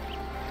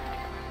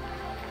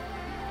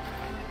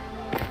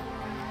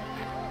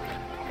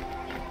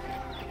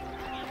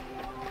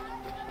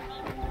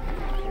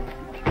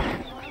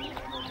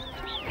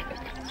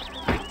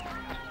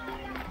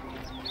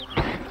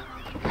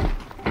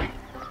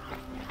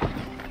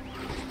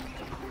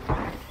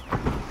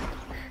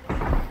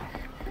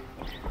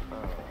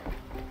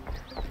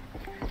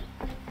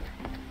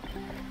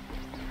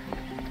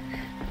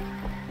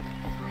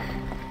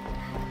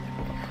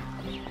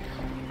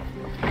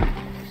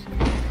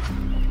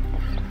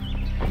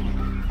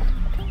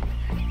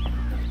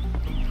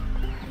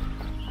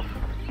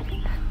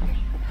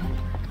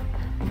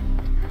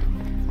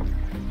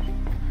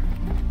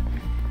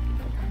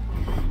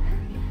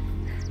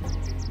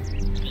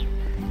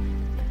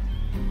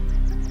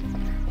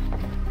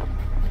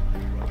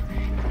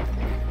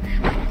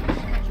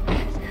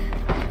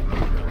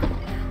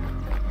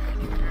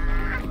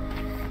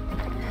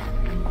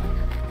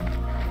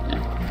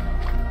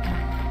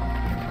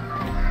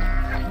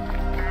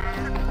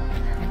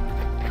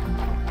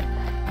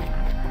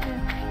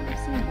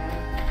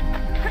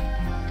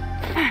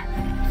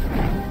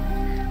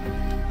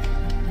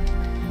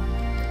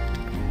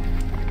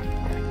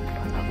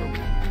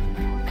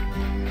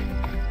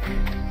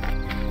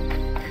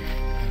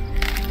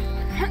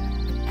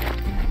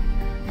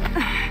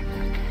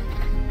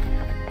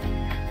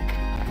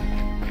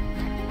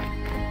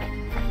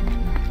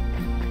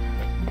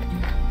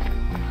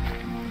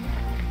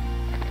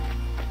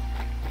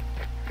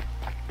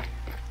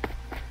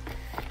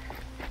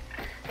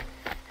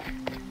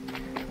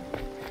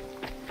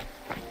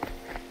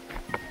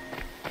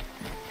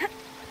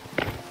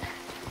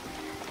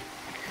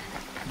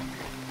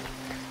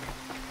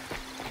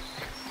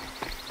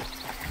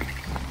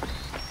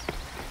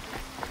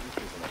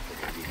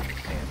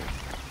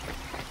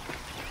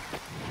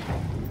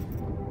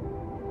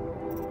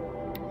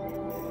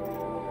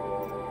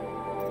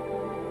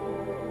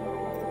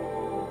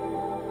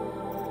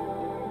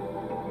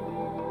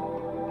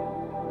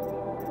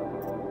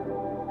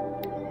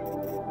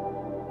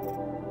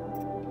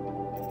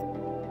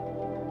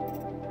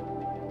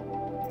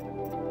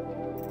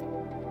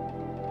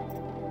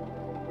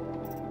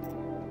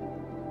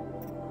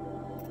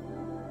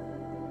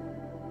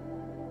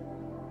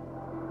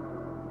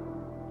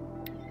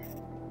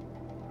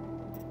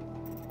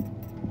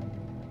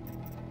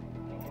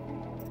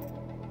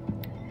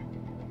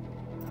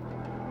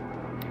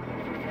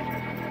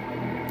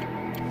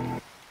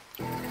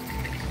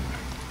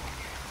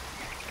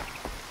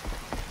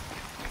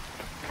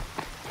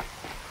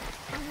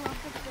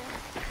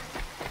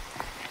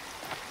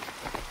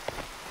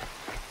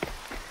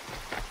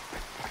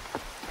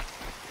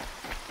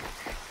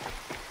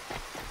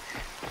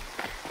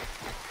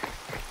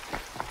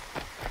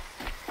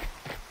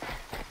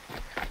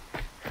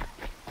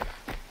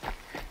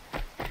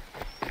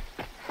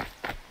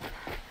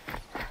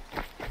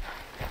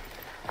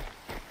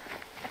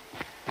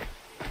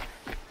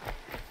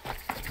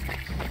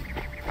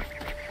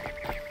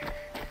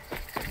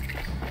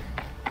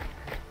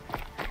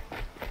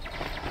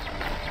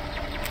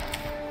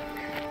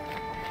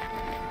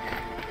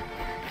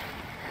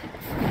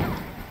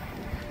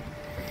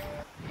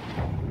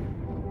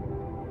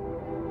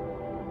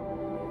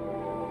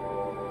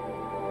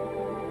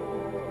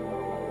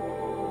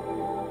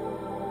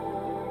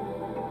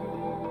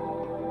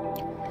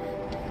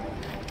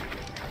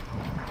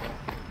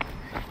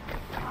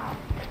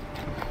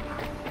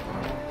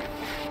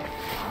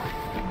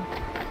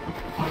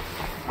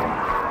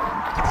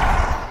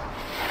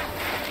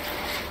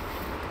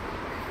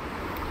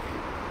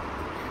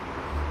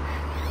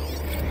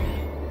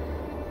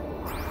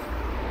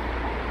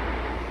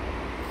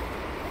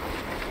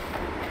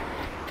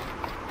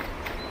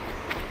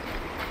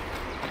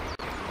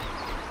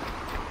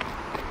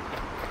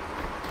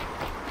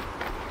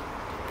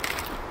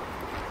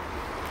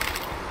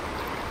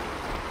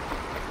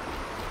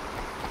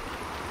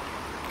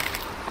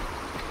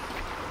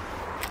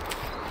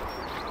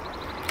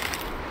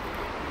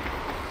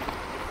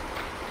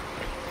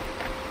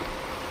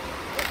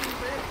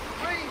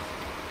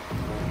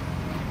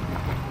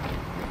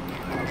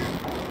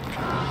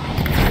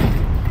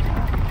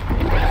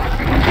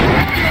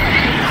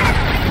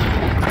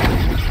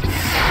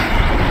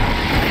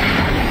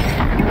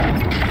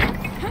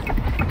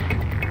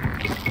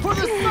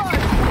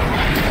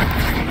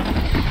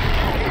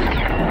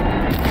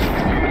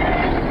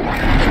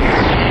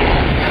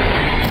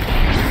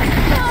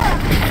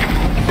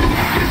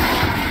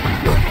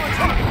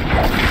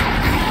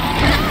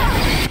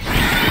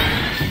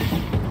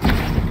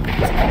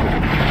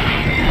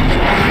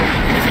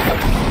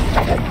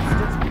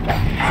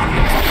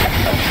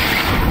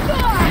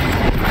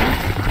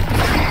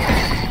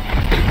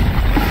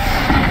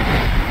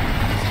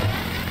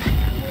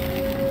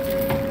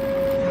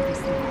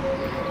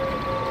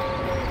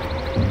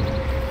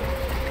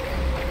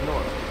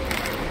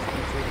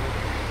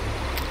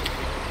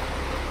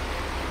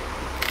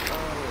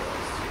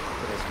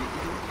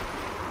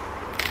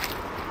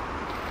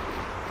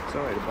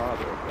Sorry to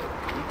bother, but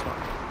we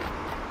talk.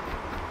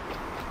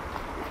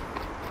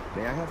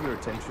 May I have your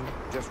attention,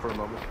 just for a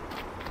moment?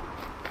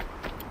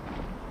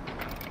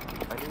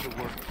 I need a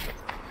word.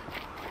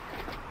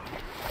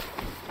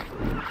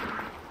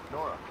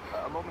 Nora,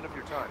 a moment of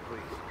your time,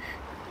 please.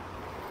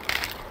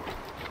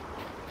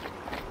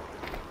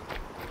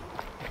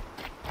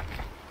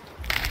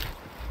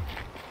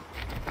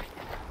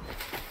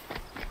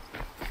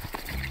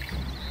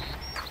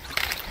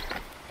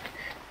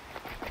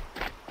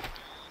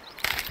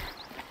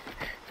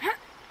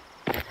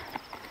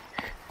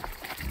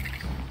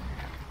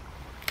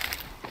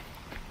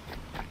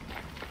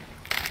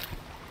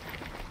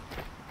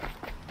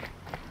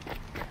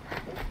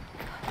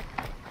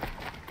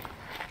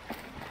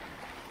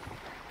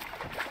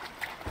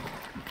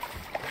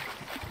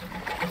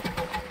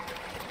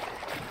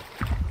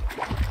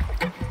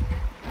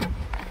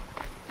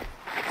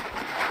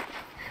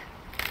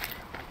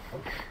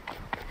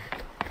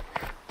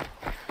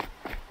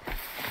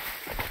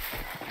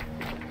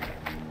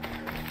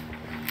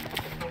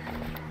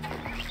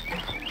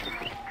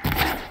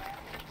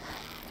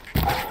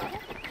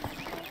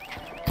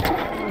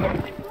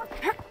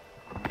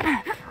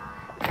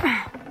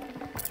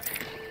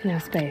 No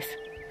space.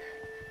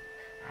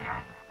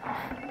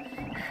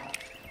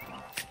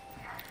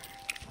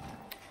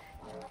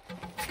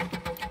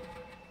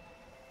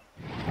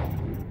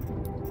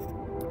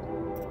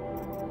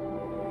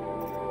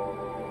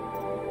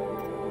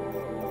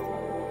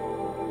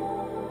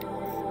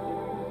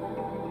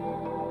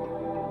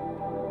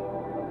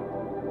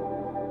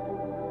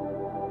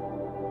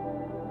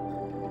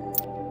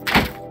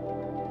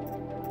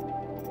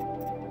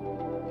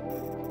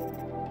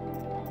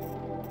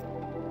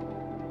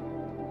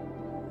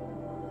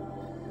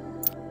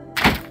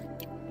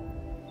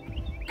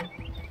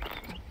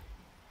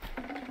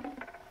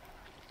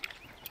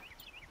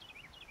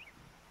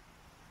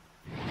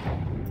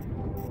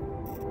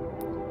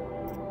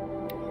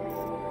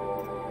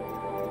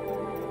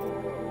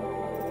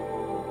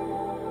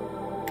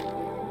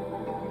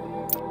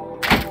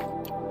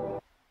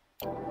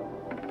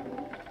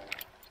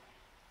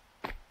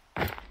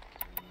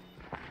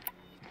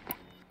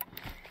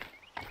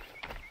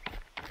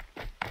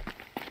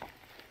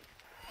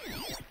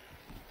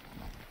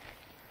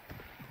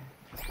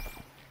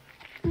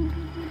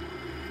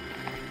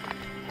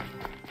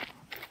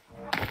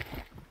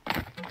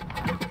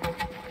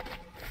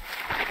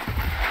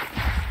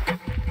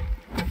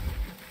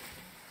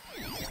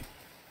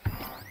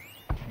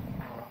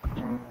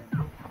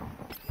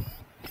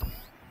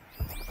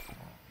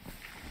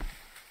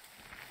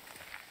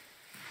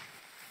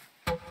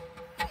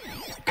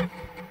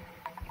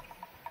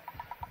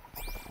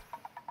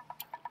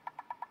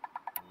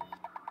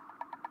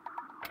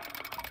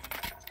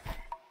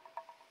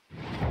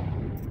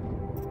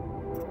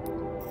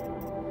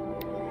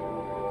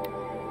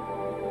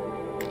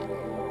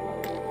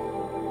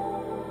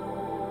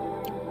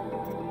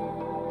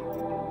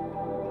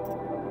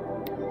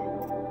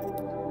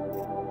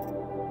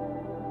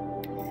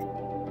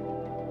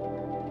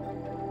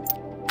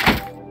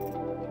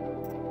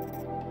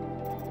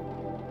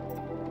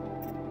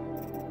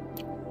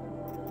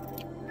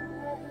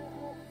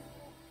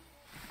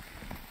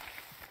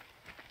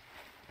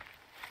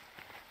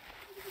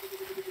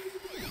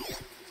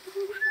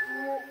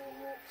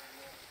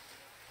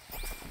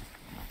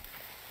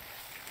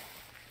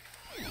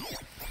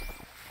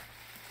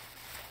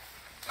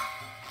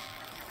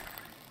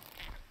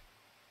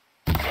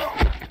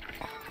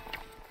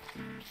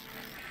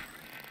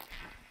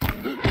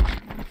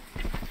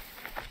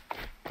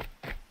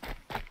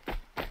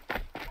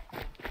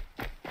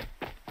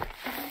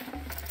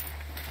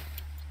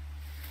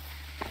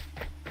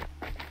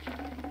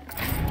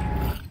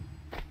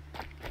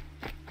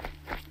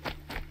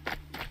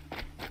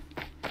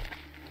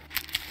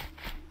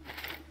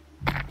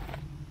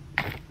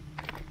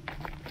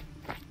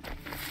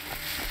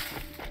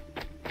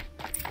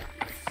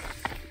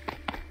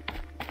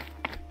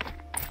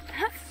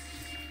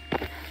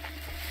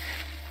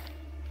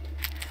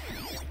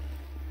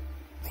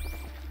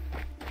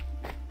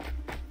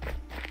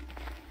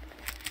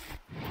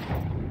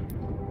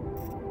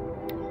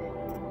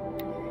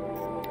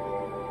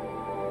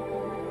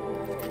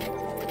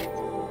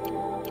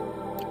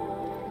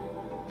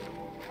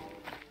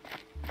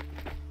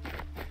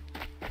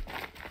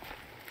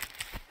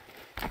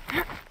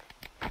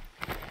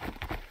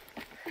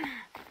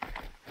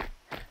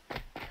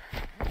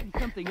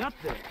 Something up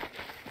there.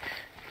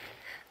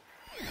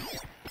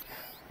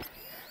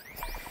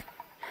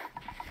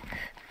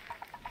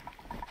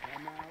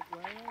 Come out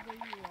wherever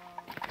you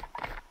are.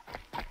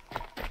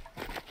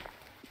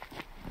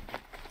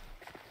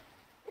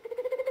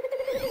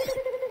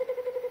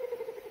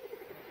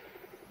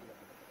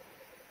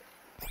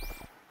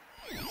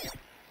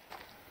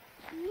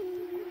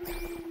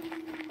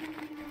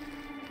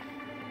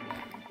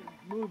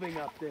 Moving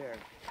up there.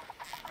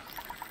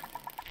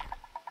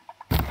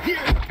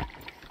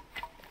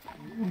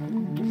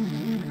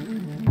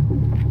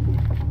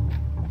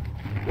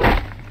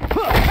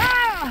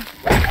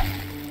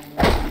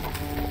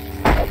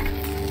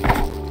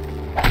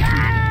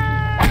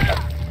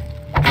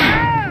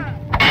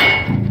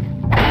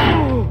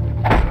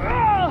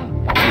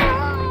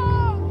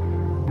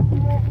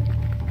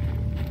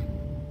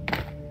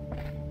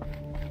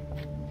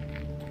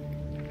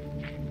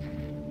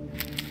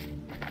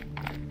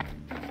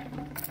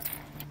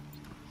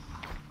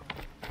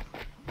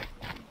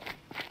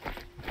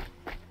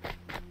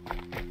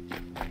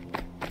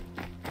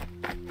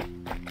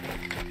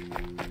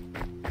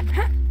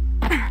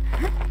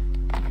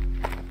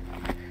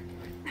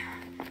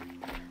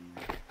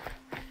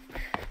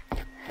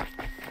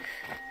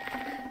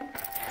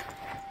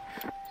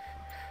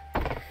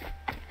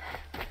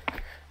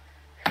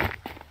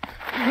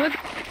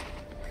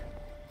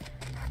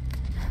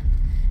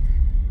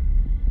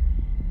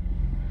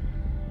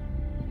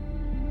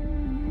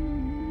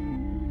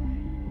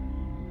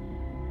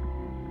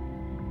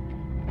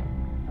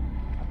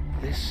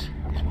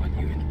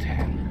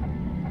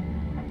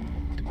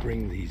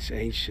 these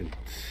ancient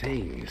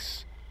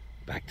things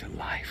back to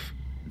life?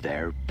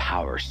 Their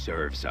power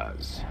serves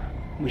us.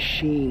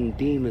 Machine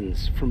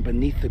demons from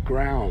beneath the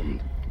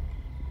ground.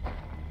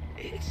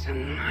 It's a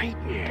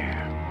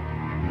nightmare.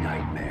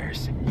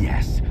 Nightmares.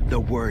 Yes, the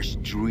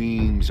worst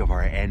dreams of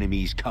our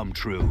enemies come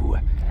true.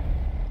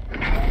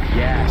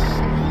 Yes,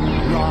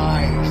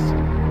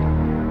 rise!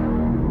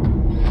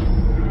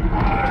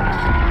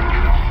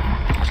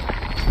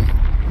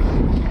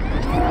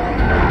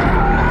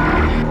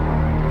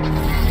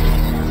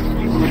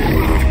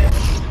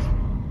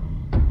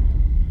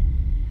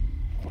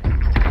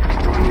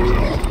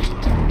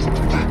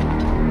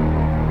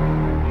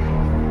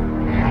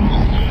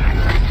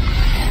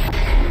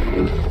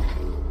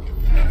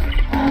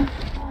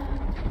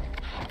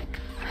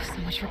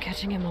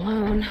 Him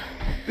alone.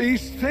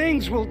 These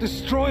things will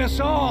destroy us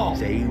all.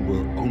 They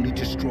will only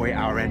destroy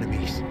our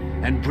enemies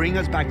and bring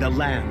us back the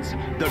lands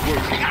that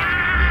were...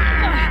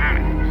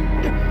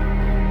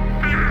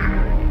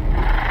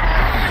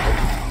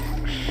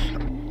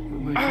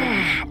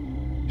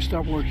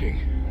 Stop working.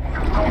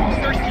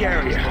 Search the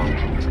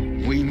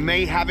area. We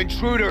may have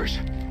intruders.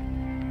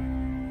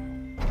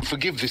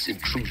 Forgive this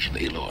intrusion,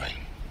 Aloy.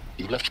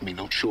 You left me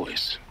no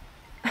choice.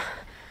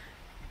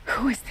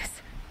 Who is this?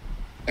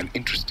 An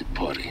interested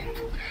party.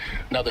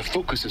 Now their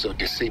focuses are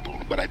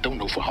disabled, but I don't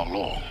know for how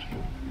long.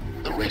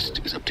 The rest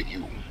is up to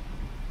you.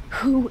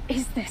 Who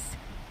is this?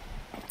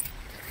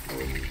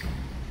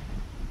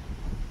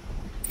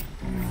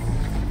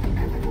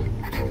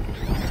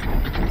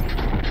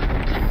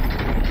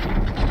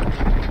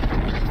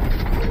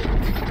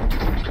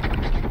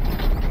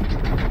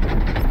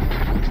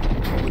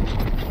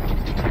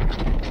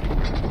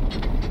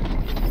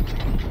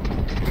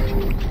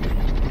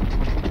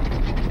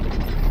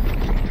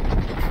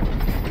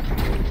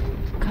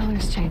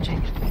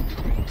 Changing.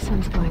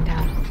 Sun's going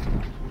down.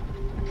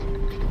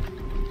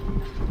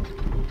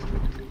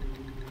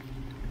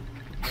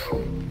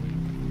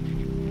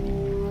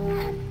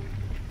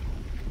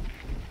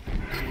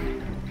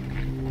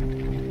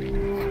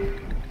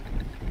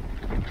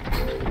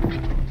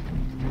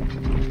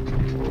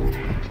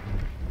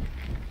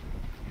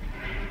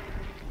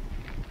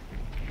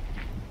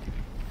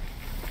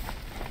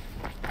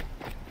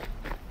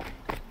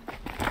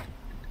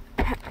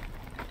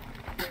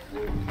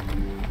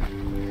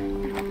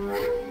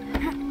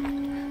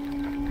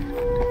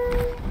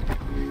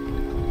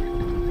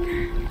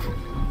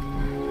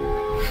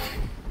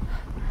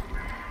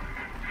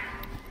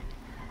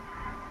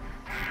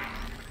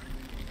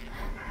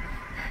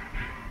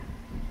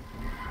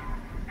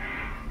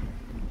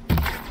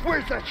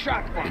 Where's that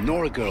shot from? The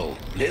Nora girl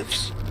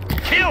lives.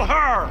 Kill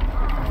her!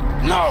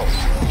 No,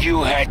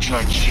 you had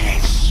your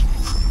chance.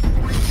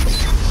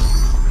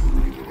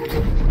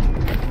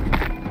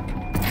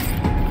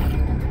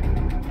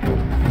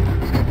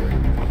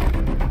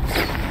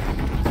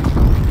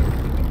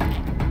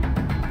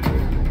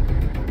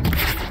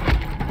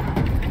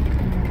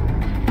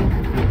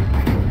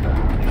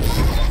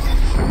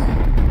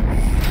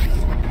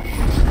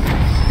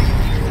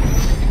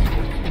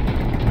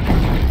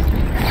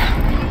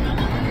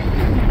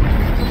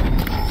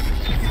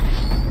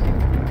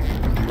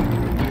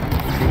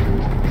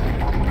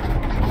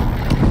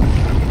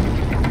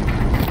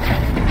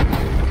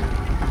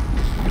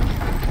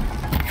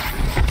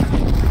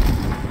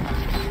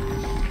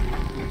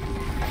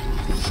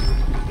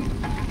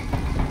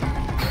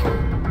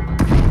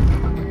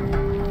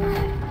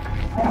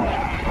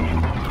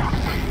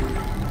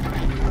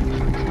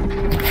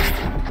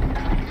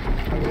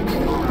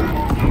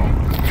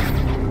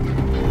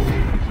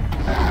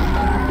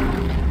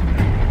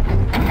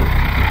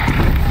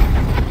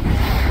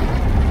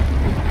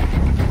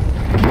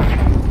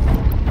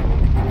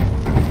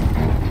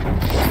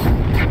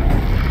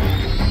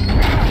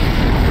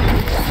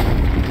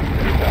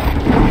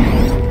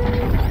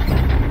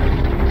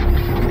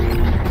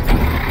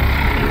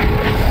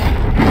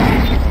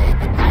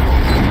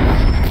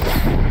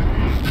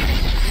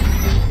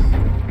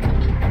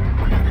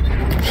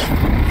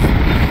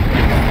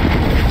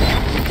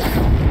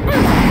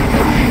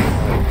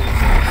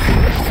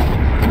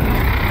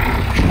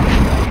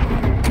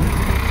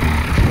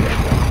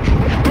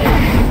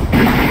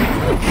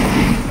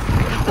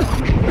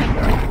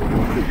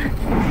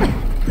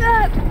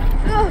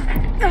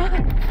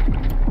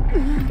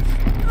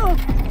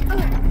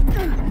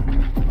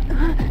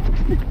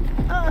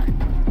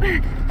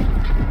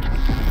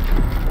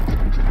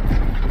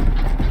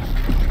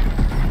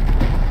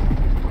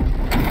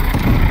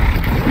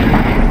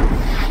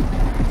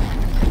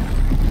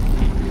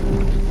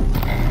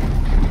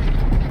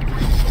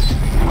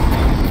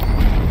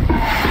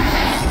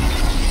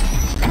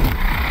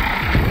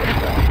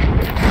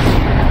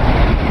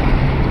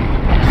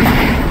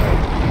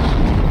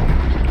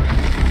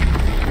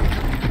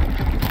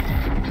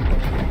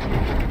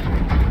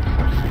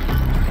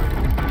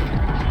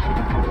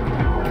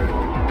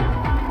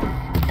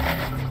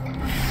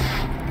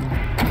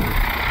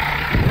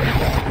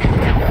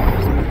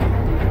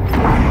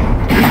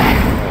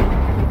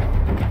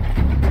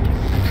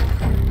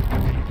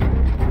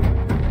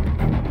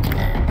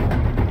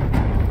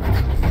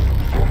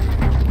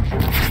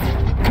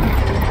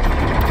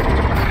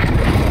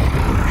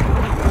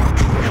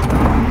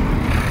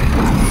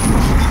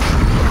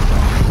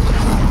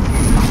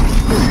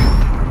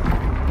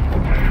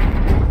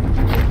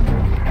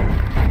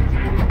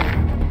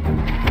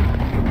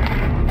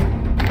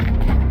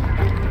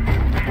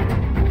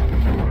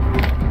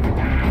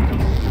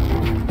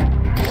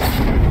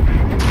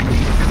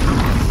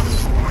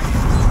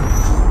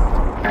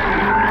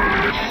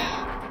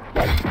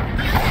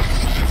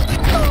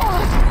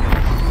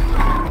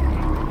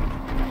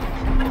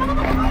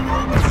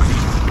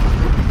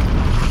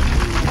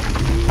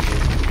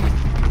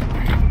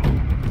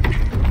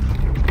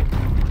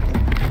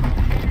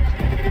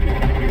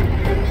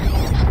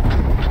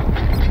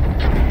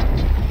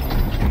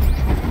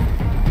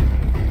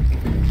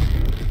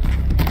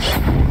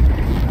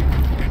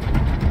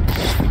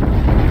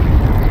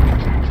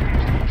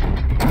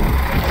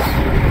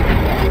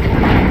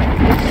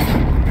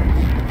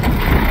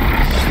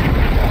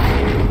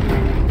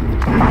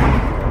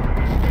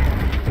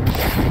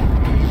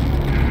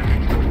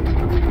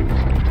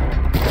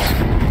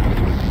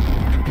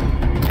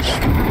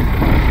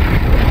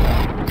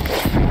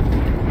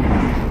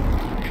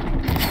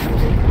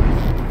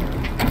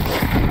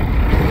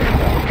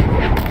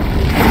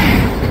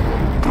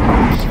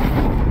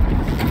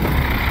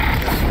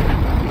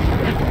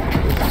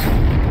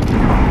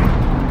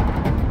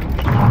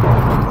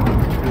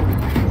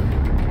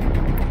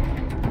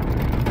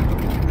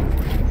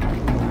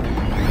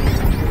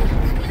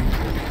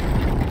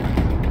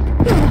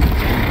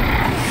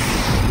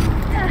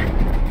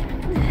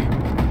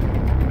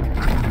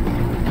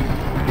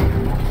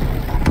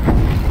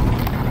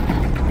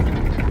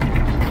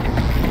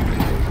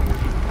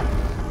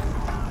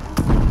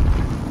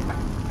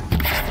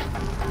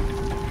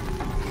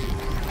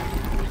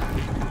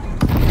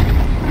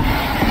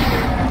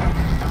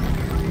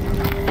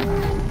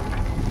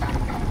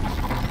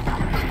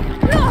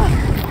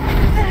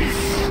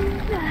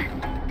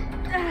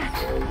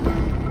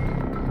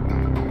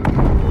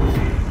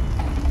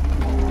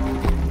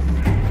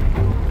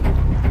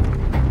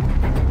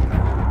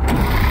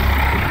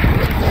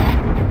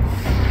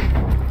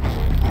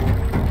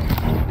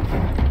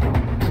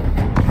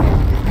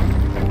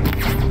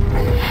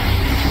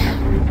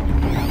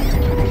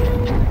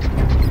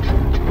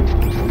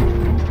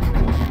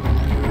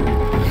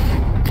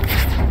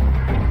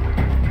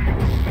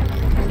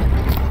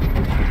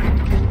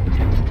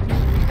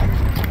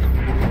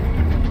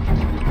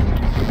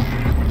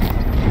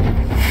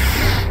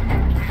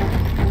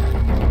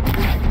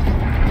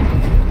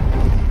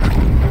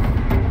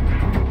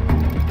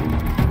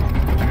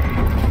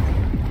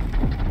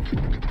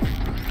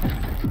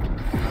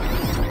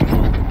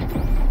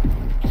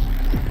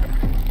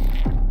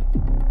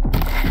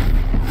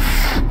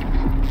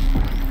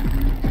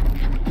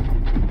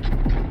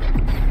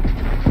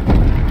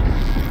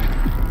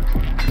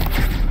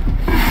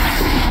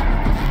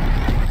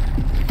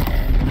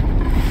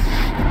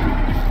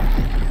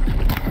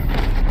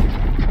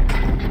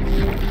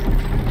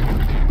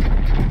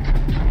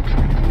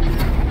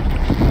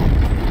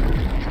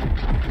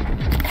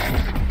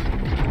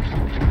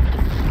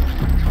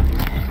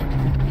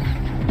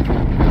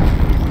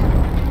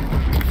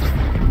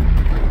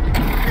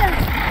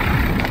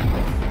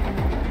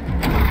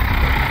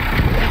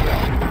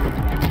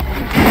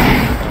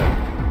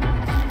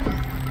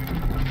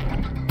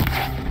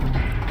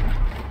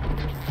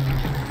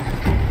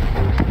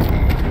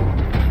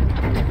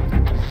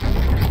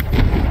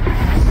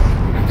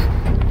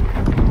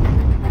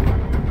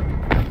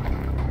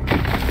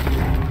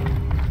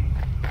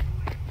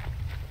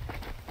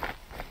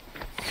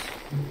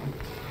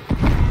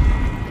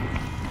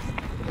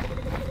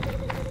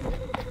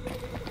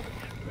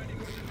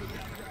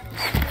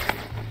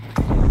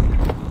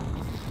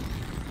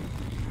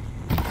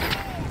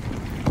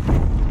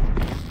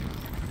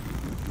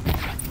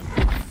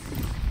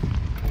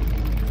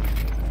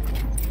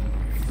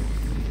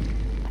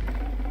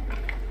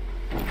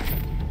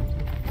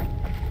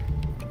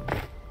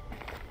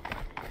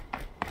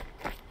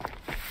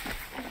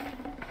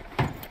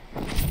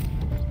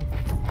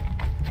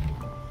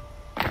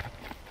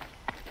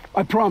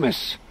 I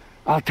promise.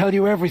 I'll tell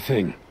you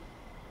everything.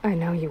 I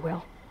know you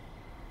will.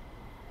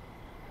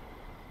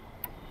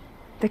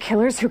 The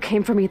killers who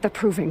came for me at the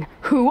Proving,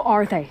 who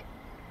are they?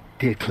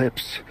 The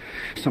Eclipse.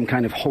 Some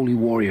kind of holy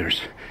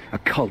warriors. A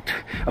cult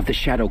of the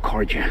Shadow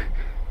Carja.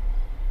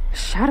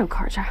 Shadow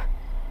Carja?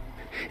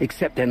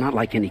 Except they're not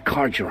like any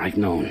Carja I've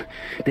known.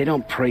 They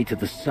don't pray to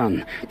the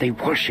sun. They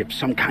worship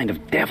some kind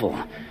of devil.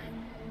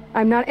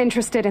 I'm not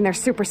interested in their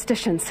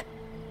superstitions.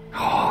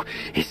 Oh,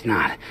 it's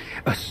not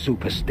a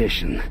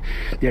superstition.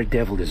 Their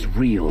devil is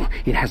real.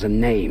 It has a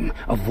name,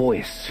 a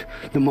voice,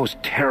 the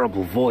most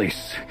terrible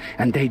voice,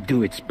 and they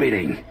do its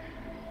bidding.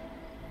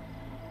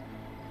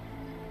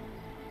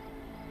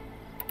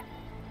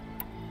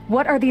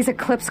 What are these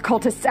Eclipse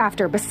cultists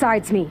after,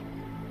 besides me?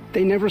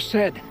 They never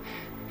said.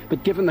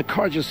 But given the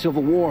Carja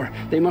civil war,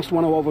 they must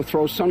want to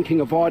overthrow Sun King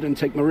Avad and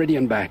take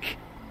Meridian back.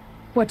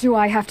 What do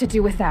I have to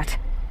do with that?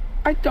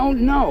 I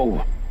don't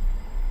know.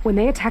 When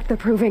they attacked the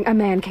Proving, a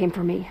man came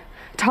for me.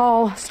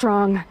 Tall,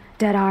 strong,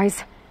 dead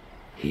eyes.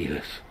 He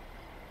is.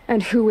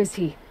 And who is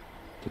he?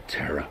 The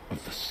terror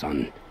of the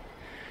sun.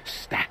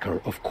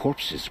 Stacker of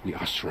corpses, we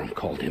Oseram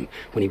called him,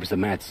 when he was the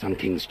Mad Sun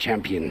King's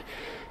champion.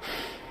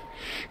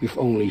 If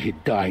only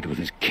he'd died with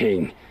his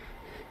king.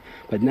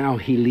 But now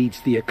he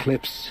leads the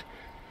Eclipse.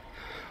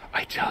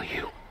 I tell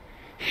you,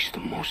 he's the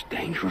most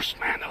dangerous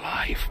man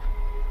alive.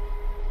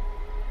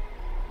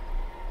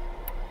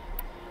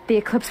 The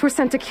Eclipse were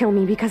sent to kill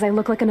me because I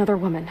look like another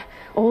woman.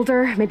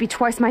 Older, maybe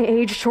twice my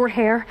age, short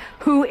hair.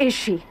 Who is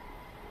she?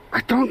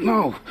 I don't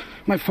know.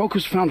 My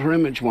focus found her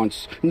image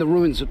once, in the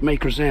ruins at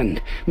Maker's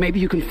End. Maybe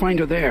you can find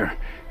her there.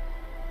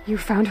 You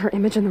found her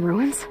image in the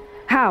ruins?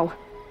 How?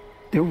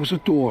 There was a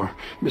door.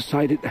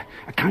 Beside it,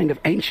 a kind of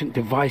ancient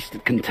device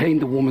that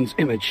contained the woman's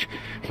image.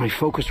 My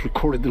focus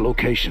recorded the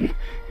location.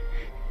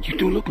 You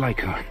do look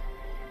like her.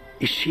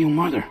 Is she your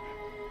mother?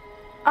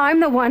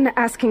 I'm the one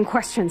asking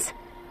questions.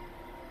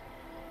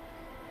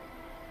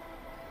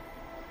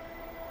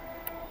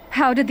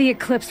 How did the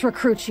Eclipse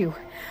recruit you?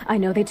 I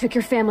know they took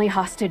your family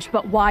hostage,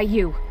 but why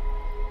you?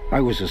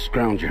 I was a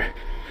scrounger,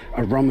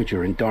 a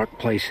rummager in dark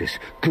places,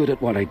 good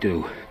at what I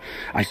do.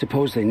 I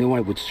suppose they knew I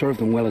would serve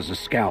them well as a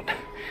scout.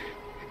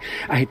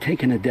 I had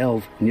taken a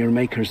delve near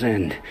Maker's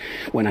End.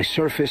 When I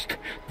surfaced,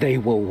 they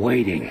were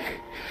waiting.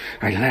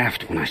 I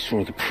laughed when I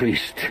saw the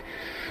priest,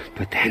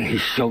 but then he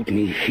showed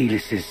me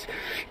Helis's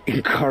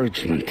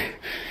encouragement.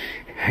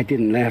 I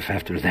didn't laugh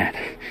after that.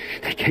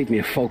 They gave me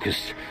a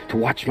focus to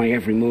watch my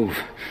every move.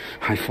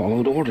 I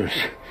followed orders.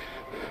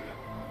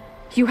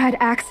 You had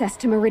access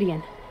to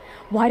Meridian.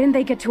 Why didn't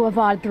they get to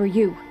Avad through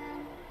you?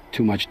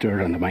 Too much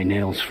dirt under my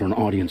nails for an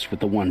audience with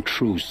the one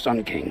true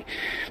Sun King.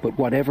 But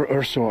whatever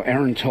Ursa or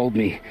Aaron told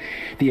me,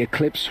 the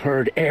Eclipse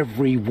heard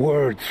every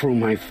word through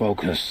my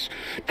focus.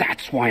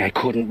 That's why I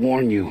couldn't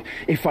warn you.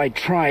 If I'd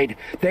tried,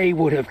 they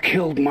would have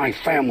killed my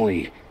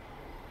family.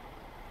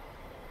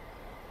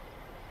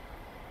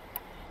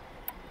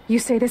 You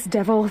say this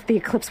devil the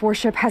Eclipse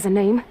worship has a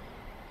name?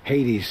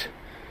 Hades.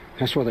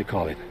 That's what they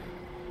call it.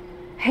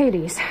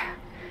 Hades.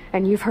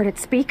 And you've heard it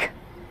speak?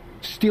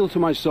 Steel to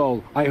my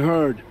soul. I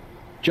heard.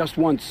 Just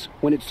once,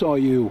 when it saw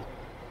you.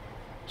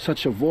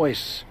 Such a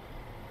voice.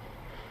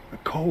 A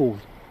cold,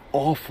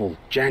 awful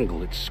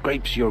jangle. It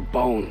scrapes your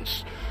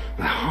bones.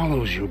 It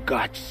hollows your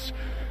guts.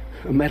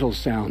 A metal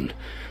sound,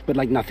 but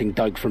like nothing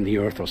dug from the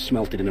earth or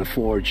smelted in a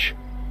forge.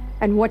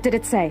 And what did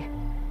it say?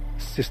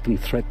 System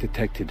threat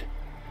detected.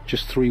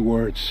 Just 3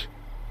 words.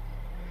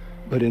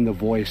 But in the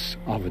voice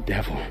of a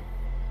devil.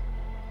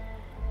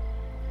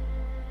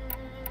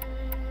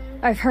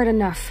 I've heard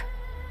enough.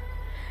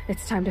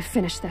 It's time to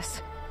finish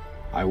this.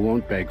 I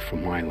won't beg for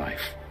my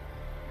life.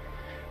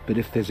 But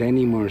if there's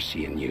any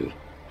mercy in you,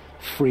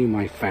 free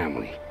my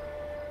family.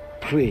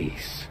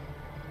 Please.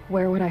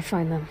 Where would I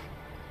find them?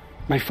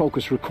 My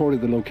focus recorded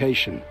the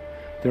location.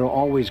 There are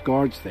always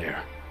guards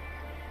there.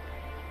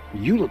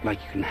 You look like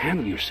you can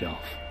handle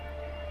yourself.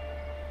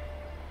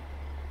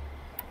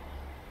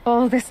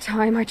 All this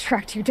time I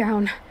tracked you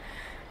down.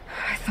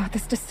 I thought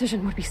this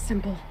decision would be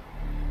simple.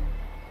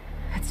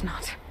 It's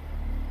not.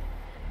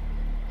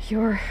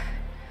 Your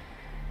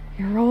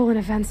role in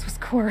events was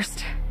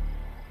coerced.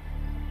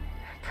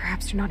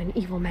 Perhaps you're not an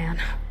evil man.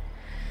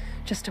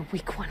 Just a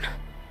weak one.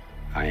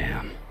 I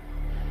am.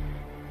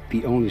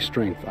 The only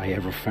strength I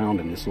ever found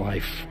in this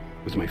life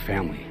was my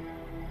family.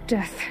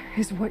 Death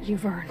is what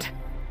you've earned.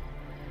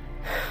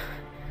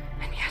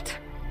 And yet...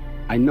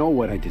 I know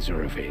what I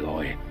deserve,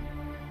 Aloy.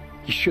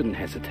 You shouldn't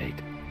hesitate.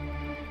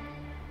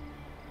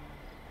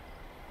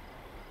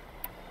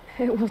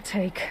 It will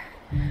take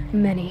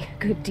many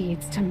good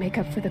deeds to make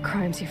up for the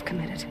crimes you've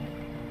committed.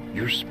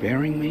 You're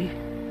sparing me?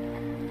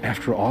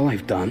 After all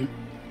I've done?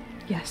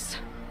 Yes.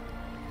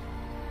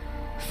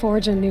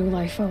 Forge a new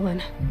life,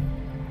 Olin.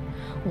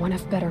 One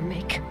of better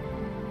make.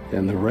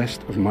 Then the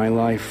rest of my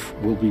life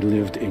will be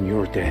lived in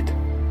your debt.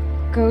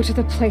 Go to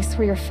the place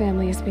where your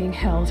family is being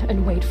held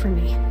and wait for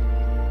me.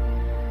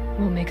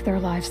 We'll make their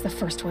lives the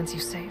first ones you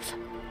save.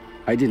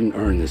 I didn't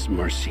earn this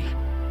mercy,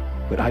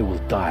 but I will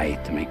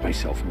die to make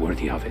myself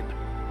worthy of it.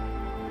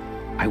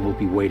 I will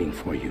be waiting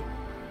for you.